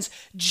weapons.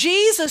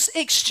 Jesus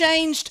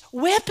exchanged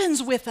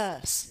weapons with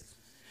us.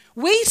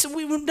 We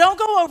don't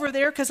go over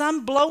there because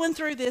I'm blowing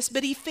through this,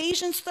 but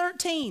Ephesians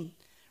 13,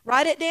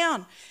 write it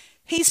down.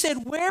 He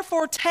said,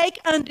 wherefore take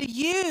unto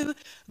you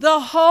the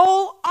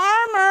whole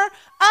armor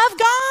of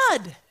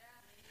God.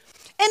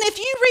 And if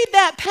you read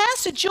that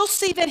passage, you'll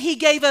see that he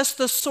gave us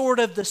the sword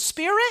of the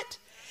Spirit.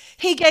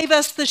 He gave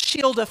us the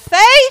shield of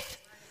faith.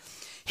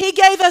 He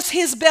gave us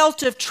his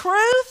belt of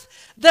truth,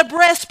 the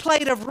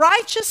breastplate of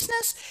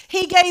righteousness.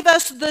 He gave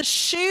us the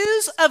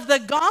shoes of the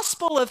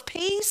gospel of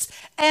peace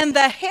and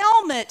the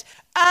helmet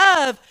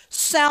of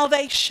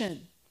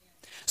salvation.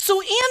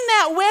 So in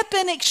that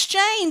weapon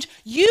exchange,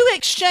 you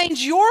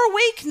exchange your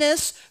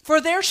weakness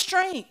for their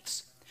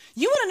strengths.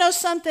 You want to know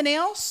something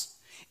else?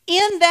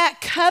 In that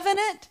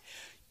covenant,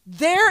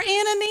 their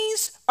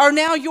enemies are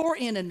now your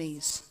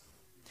enemies.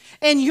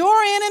 And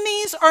your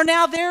enemies are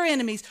now their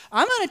enemies.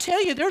 I'm going to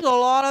tell you, there's a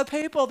lot of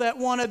people that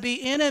want to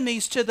be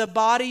enemies to the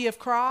body of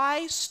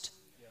Christ.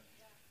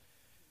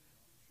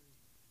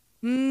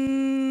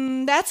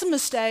 That's a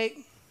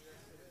mistake.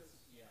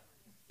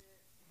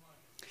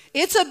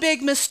 It's a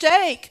big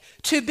mistake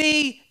to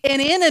be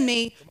an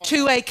enemy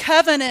to a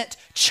covenant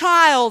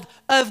child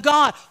of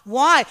God.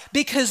 Why?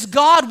 Because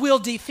God will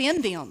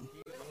defend them.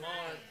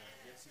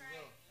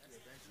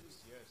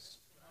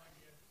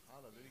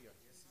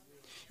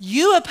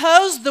 You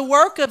oppose the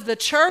work of the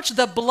church,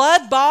 the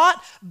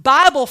blood-bought,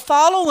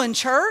 Bible-following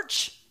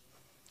church,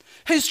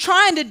 who's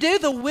trying to do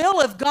the will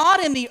of God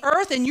in the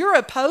earth, and you're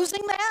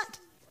opposing that?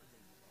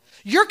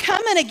 You're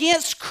coming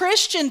against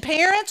Christian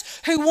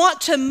parents who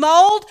want to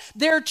mold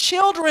their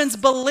children's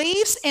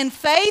beliefs and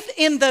faith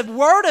in the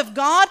Word of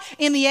God,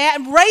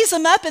 raise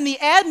them up in the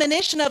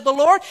admonition of the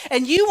Lord,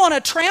 and you want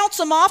to trounce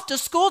them off to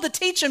school to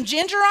teach them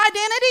gender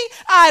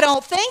identity? I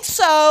don't think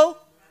so.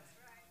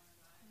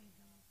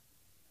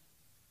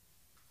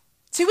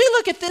 See, we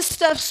look at this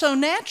stuff so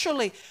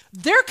naturally.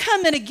 They're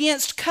coming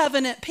against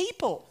covenant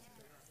people.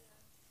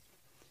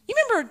 You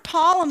remember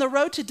Paul on the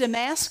road to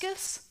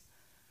Damascus?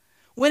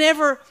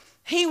 Whenever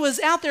he was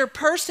out there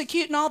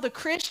persecuting all the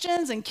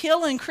Christians and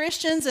killing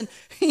Christians, and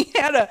he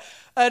had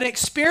an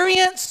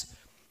experience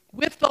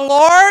with the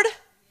Lord.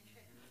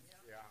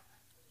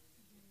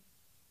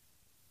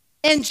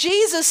 And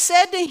Jesus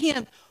said to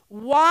him,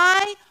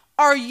 why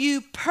are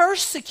you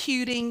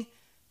persecuting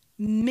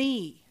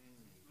me?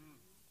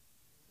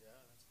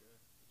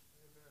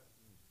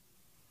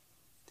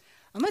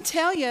 I'm going to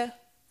tell you,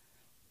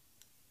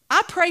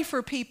 I pray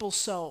for people's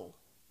soul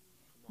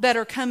that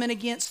are coming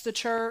against the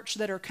church,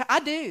 I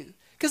do.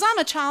 Because I'm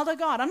a child of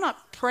God. I'm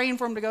not praying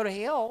for them to go to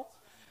hell.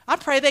 I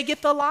pray they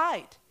get the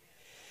light.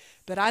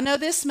 But I know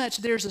this much,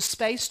 there's a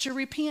space to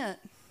repent.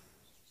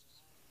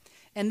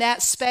 And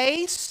that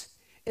space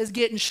is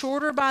getting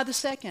shorter by the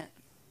second.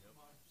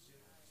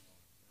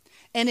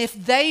 And if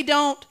they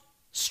don't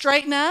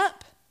straighten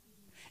up,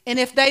 and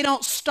if they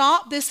don't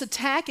stop this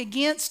attack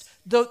against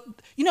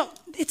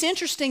it's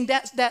interesting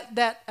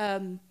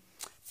that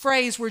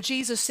phrase where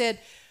Jesus said,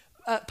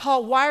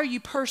 Paul, why are you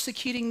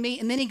persecuting me?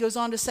 And then he goes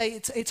on to say,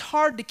 it's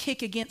hard to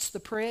kick against the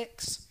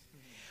pricks.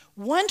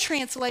 One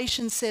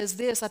translation says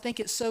this, I think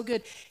it's so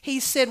good. He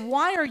said,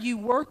 why are you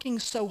working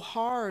so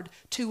hard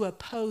to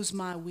oppose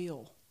my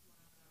will?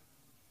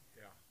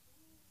 Yeah.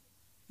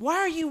 Why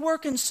are you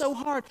working so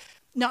hard?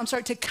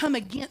 To come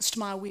against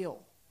my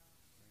will.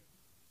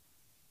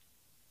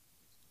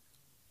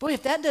 Boy,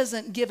 if that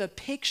doesn't give a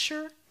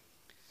picture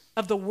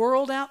of the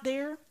world out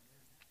there,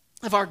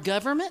 of our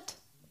government.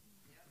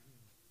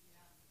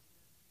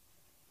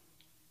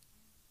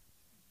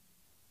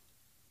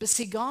 But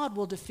see, God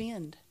will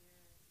defend.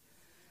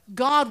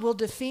 God will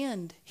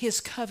defend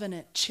his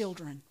covenant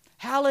children.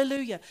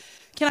 Hallelujah.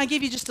 Can I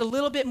give you just a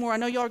little bit more? I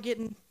know y'all are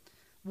getting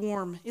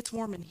warm. It's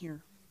warm in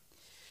here.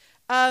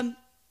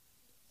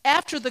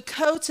 After the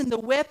coats and the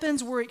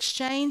weapons were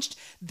exchanged,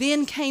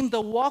 then came the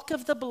walk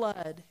of the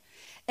blood.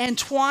 And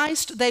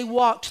twice they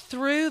walked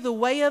through the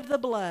way of the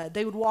blood.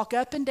 They would walk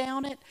up and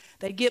down it.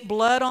 They'd get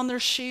blood on their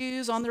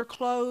shoes, on their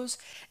clothes,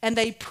 and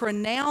they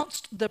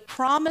pronounced the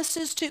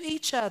promises to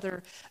each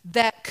other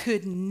that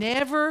could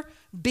never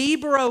be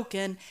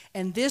broken,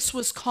 and this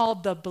was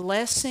called the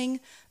blessing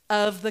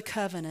of the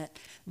covenant.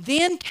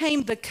 Then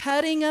came the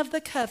cutting of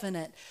the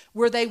covenant,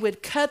 where they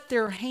would cut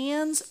their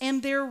hands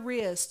and their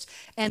wrists,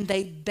 and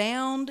they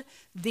bound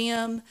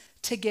them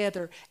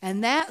together.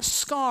 And that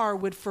scar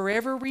would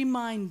forever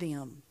remind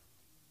them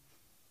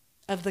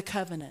of the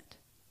covenant.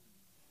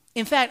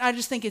 In fact, I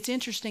just think it's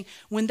interesting.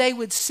 When they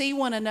would see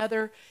one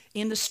another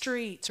in the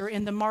streets or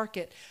in the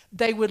market,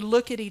 they would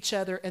look at each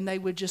other and they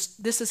would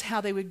just, this is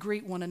how they would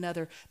greet one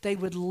another. They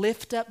would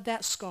lift up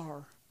that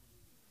scar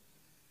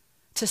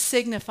to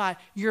signify,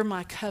 you're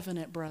my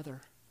covenant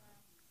brother.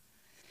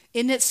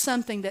 Isn't it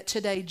something that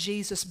today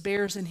Jesus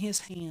bears in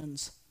his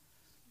hands?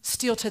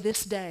 Still to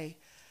this day,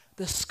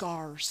 the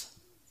scars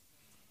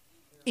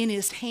in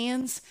his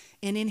hands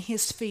and in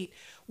his feet.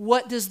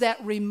 What does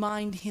that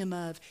remind him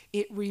of?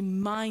 It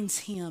reminds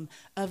him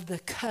of the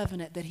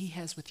covenant that he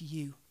has with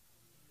you.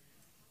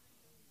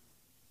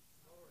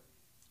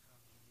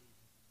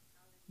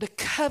 The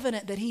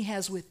covenant that he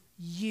has with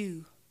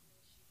you.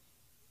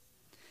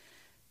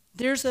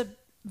 There's a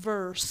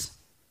verse.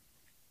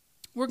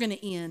 We're going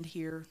to end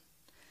here.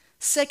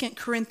 2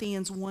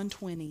 Corinthians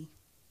 1:20.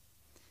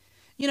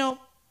 You know,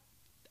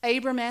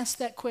 Abram asked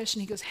that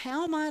question. He goes,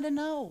 how am I to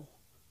know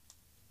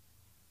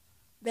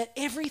that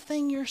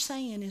everything you're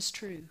saying is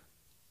true?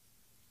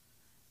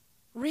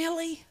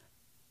 Really?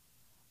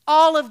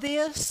 All of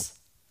this?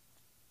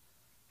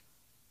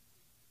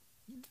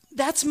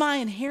 That's my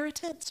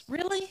inheritance?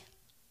 Really?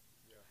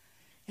 Yeah.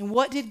 And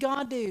what did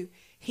God do?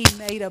 He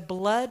made a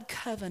blood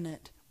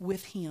covenant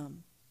with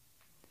him.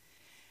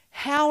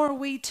 How are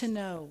we to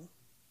know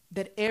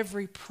that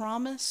every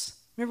promise,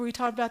 remember we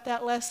talked about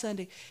that last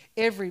Sunday,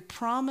 every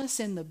promise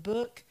in the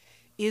book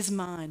is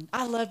mine.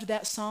 I loved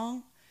that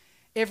song.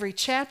 Every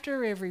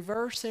chapter, every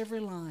verse, every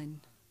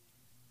line.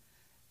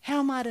 How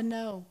am I to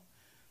know?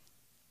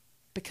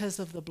 Because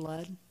of the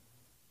blood.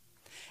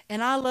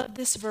 And I love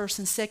this verse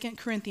in 2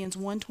 Corinthians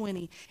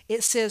 1:20.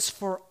 It says,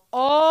 for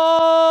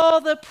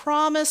all the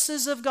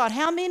promises of God.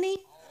 How many?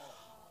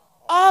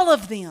 All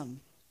of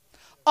them.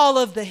 All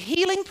of the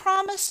healing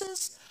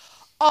promises,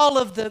 all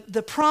of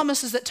the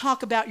promises that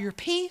talk about your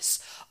peace,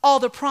 all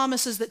the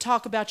promises that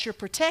talk about your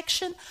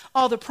protection,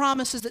 all the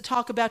promises that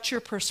talk about your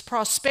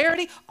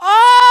prosperity,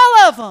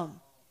 all of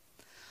them.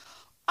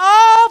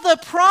 All the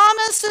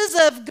promises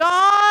of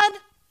God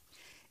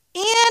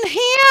in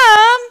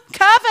him,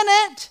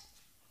 covenant,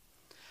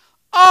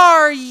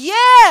 are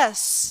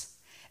yes,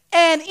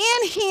 and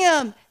in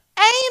him,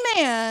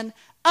 amen,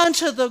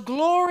 unto the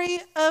glory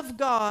of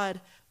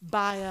God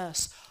by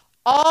us.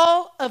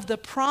 All of the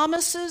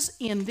promises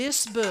in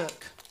this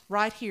book,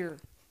 right here,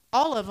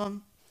 all of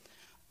them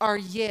are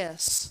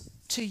yes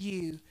to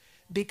you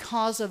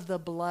because of the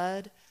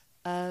blood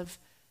of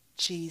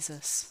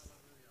Jesus.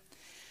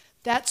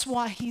 That's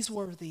why he's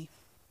worthy.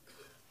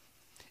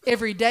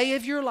 Every day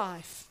of your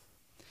life,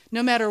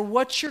 no matter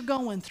what you're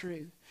going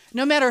through,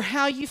 no matter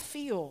how you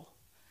feel,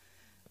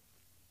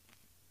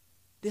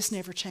 this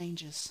never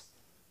changes.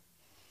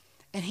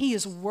 And he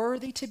is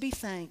worthy to be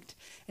thanked.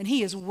 And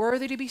he is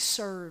worthy to be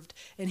served.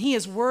 And he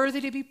is worthy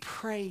to be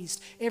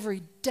praised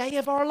every day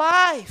of our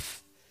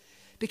life.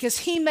 Because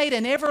he made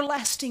an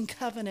everlasting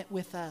covenant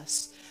with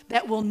us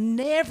that will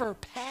never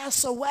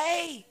pass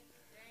away.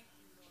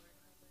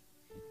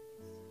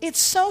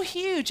 It's so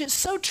huge. It's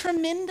so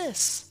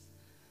tremendous.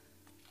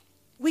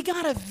 We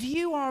got to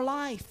view our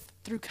life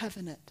through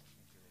covenant.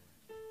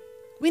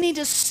 We need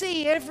to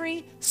see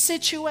every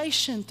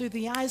situation through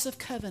the eyes of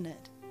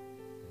covenant.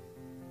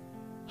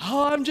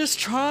 Oh, I'm just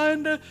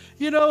trying to,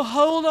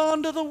 hold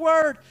on to the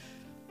word.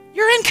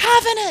 You're in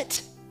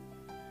covenant.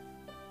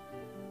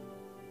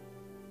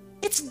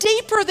 It's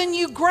deeper than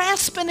you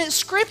grasping at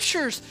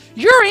scriptures.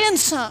 You're in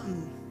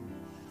something.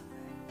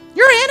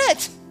 You're in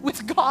it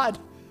with God.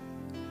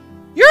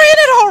 You're in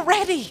it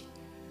already.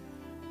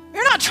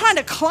 You're not trying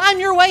to climb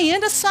your way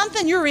into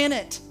something. You're in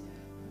it.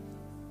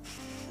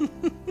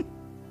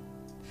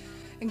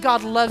 And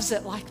God loves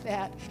it like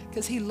that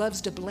because he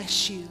loves to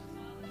bless you.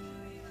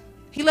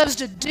 He loves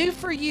to do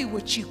for you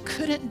what you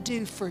couldn't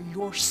do for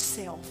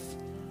yourself.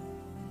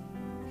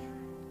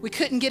 We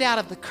couldn't get out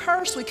of the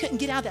curse. We couldn't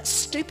get out of that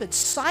stupid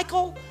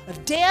cycle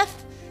of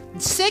death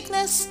and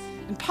sickness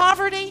and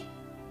poverty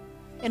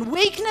and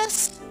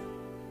weakness.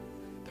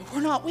 But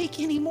we're not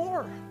weak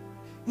anymore.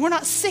 We're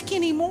not sick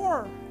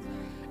anymore.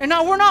 And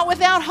now we're not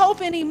without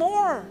hope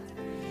anymore.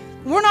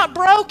 We're not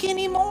broke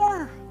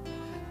anymore.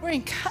 We're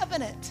in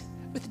covenant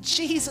with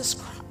Jesus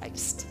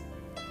Christ.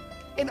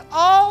 And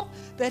all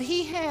that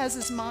he has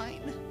is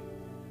mine.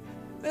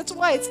 That's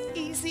why it's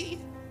easy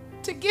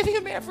to give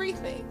him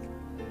everything.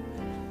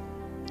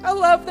 I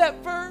love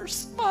that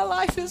verse. My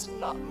life is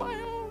not my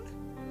own.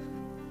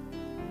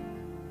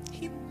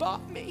 He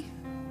bought me.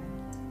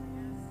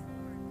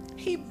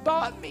 He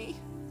bought me.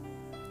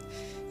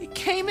 He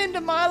came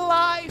into my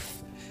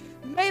life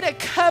made a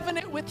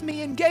covenant with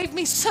me and gave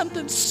me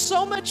something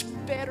so much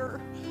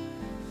better.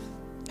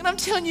 And I'm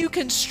telling you, you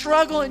can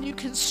struggle and you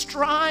can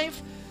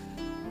strive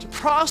to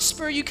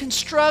prosper. You can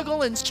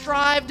struggle and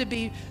strive to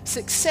be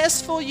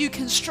successful. You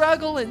can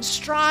struggle and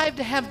strive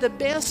to have the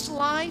best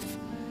life.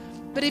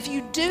 But if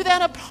you do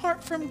that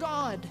apart from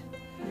God,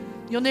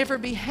 you'll never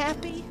be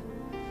happy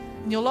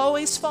and you'll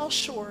always fall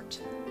short.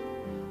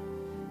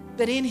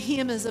 But in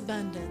Him is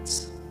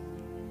abundance.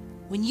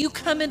 When you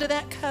come into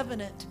that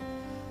covenant,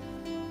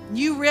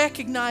 you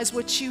recognize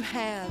what you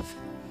have.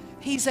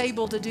 He's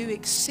able to do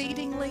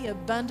exceedingly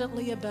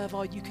abundantly above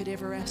all you could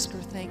ever ask or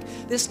think.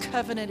 This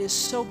covenant is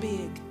so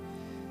big.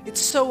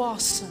 It's so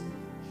awesome.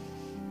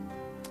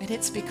 And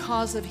it's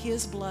because of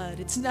His blood.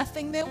 It's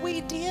nothing that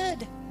we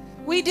did.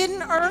 We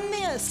didn't earn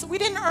this. We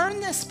didn't earn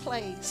this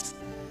place.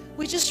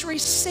 We just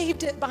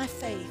received it by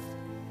faith.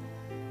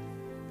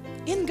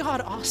 Isn't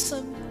God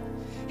awesome?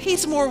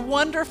 He's more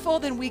wonderful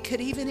than we could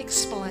even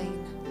explain.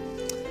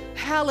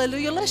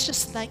 Hallelujah. Let's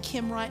just thank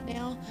Him right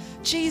now.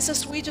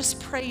 Jesus, we just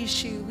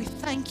praise You. We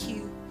thank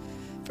You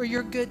for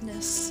Your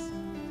goodness.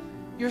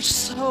 You're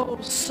so,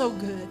 so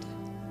good.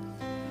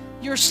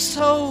 You're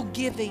so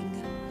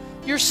giving.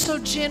 You're so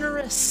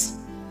generous.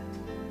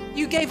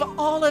 You gave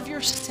all of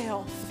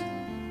Yourself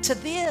to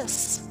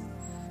this,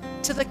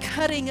 to the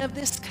cutting of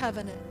this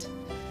covenant,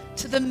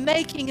 to the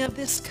making of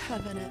this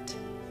covenant.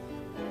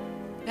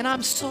 And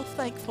I'm so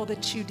thankful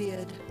that You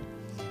did.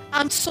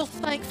 I'm so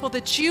thankful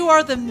that You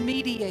are the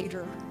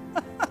mediator.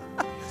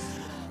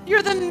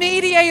 You're the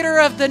mediator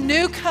of the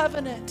new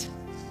covenant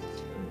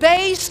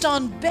based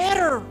on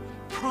better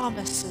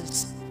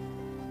promises.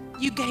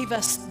 You gave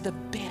us the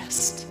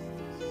best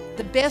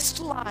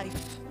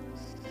life.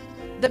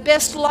 The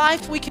best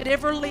life we could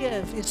ever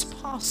live is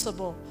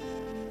possible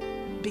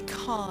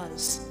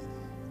because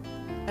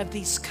of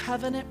these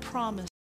covenant promises.